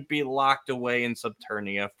should be locked away in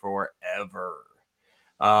Subternia forever.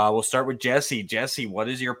 We'll start with Jesse. Jesse, what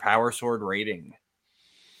is your power sword rating?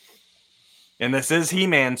 And this is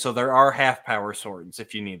He-Man, so there are half power swords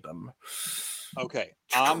if you need them. Okay.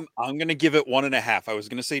 I'm going to give it 1.5. I was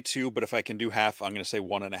going to say 2, but if I can do half, I'm going to say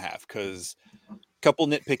 1.5 because a couple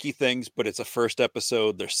nitpicky things, but it's a first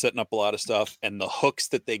episode. They're setting up a lot of stuff, and the hooks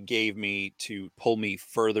that they gave me to pull me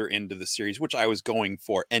further into the series, which I was going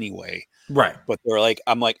for anyway. Right. But they're like,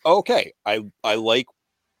 I'm like, okay, I like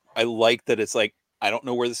that it's like, I don't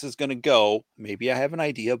know where this is going to go. Maybe I have an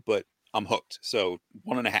idea, but I'm hooked. So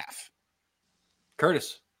 1.5.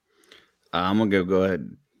 Curtis. I'm going to go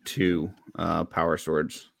ahead 2 power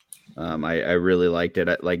swords. I really liked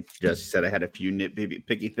it. Like Jesse said, I had a few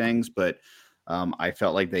nitpicky things, but I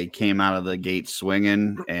felt like they came out of the gate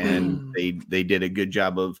swinging, and they did a good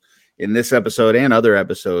job of, in this episode and other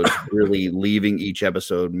episodes, really leaving each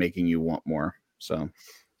episode making you want more. So,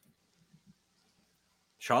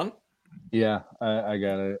 Sean? Yeah, I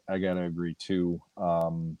gotta agree too.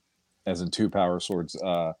 As in 2 power swords.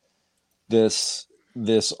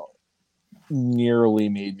 This nearly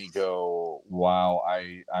made me go, wow,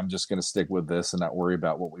 I'm just gonna stick with this and not worry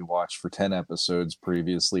about what we watched for 10 episodes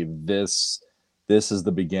previously. This is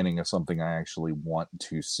the beginning of something I actually want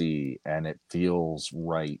to see, and it feels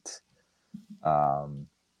right. And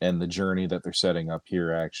the journey that they're setting up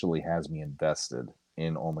here actually has me invested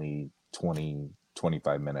in only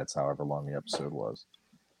 20-25 minutes, however long the episode was.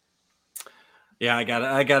 Yeah, I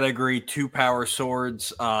gotta agree. 2 power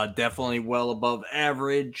swords, definitely well above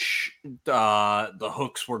average. The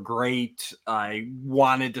hooks were great. I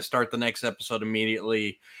wanted to start the next episode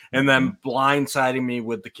immediately, and then blindsiding me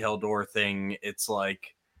with the Keldor thing. It's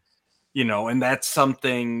like, and that's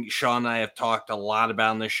something Sean and I have talked a lot about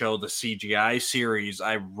on the show. The CGI series,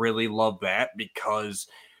 I really love that because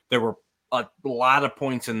there were a lot of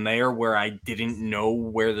points in there where I didn't know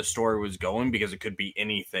where the story was going because it could be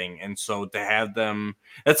anything. And so to have them,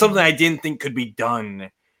 that's something I didn't think could be done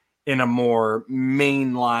in a more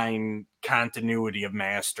mainline continuity of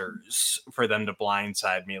Masters for them to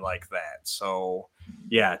blindside me like that. So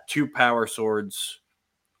yeah, 2 power swords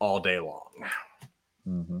all day long.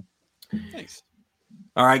 Mm-hmm. Thanks.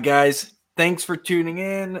 All right, guys. Thanks for tuning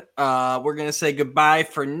in. We're going to say goodbye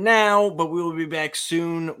for now, but we will be back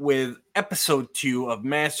soon with episode 2 of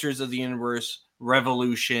Masters of the Universe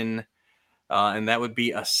Revolution, and that would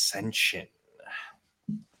be Ascension.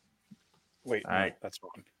 Wait, all right. That's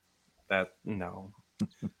wrong. No.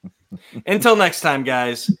 Until next time,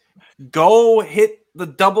 guys, go hit the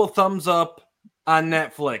double thumbs up on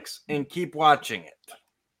Netflix and keep watching it.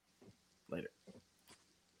 Later.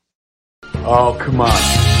 Oh, come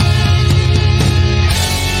on.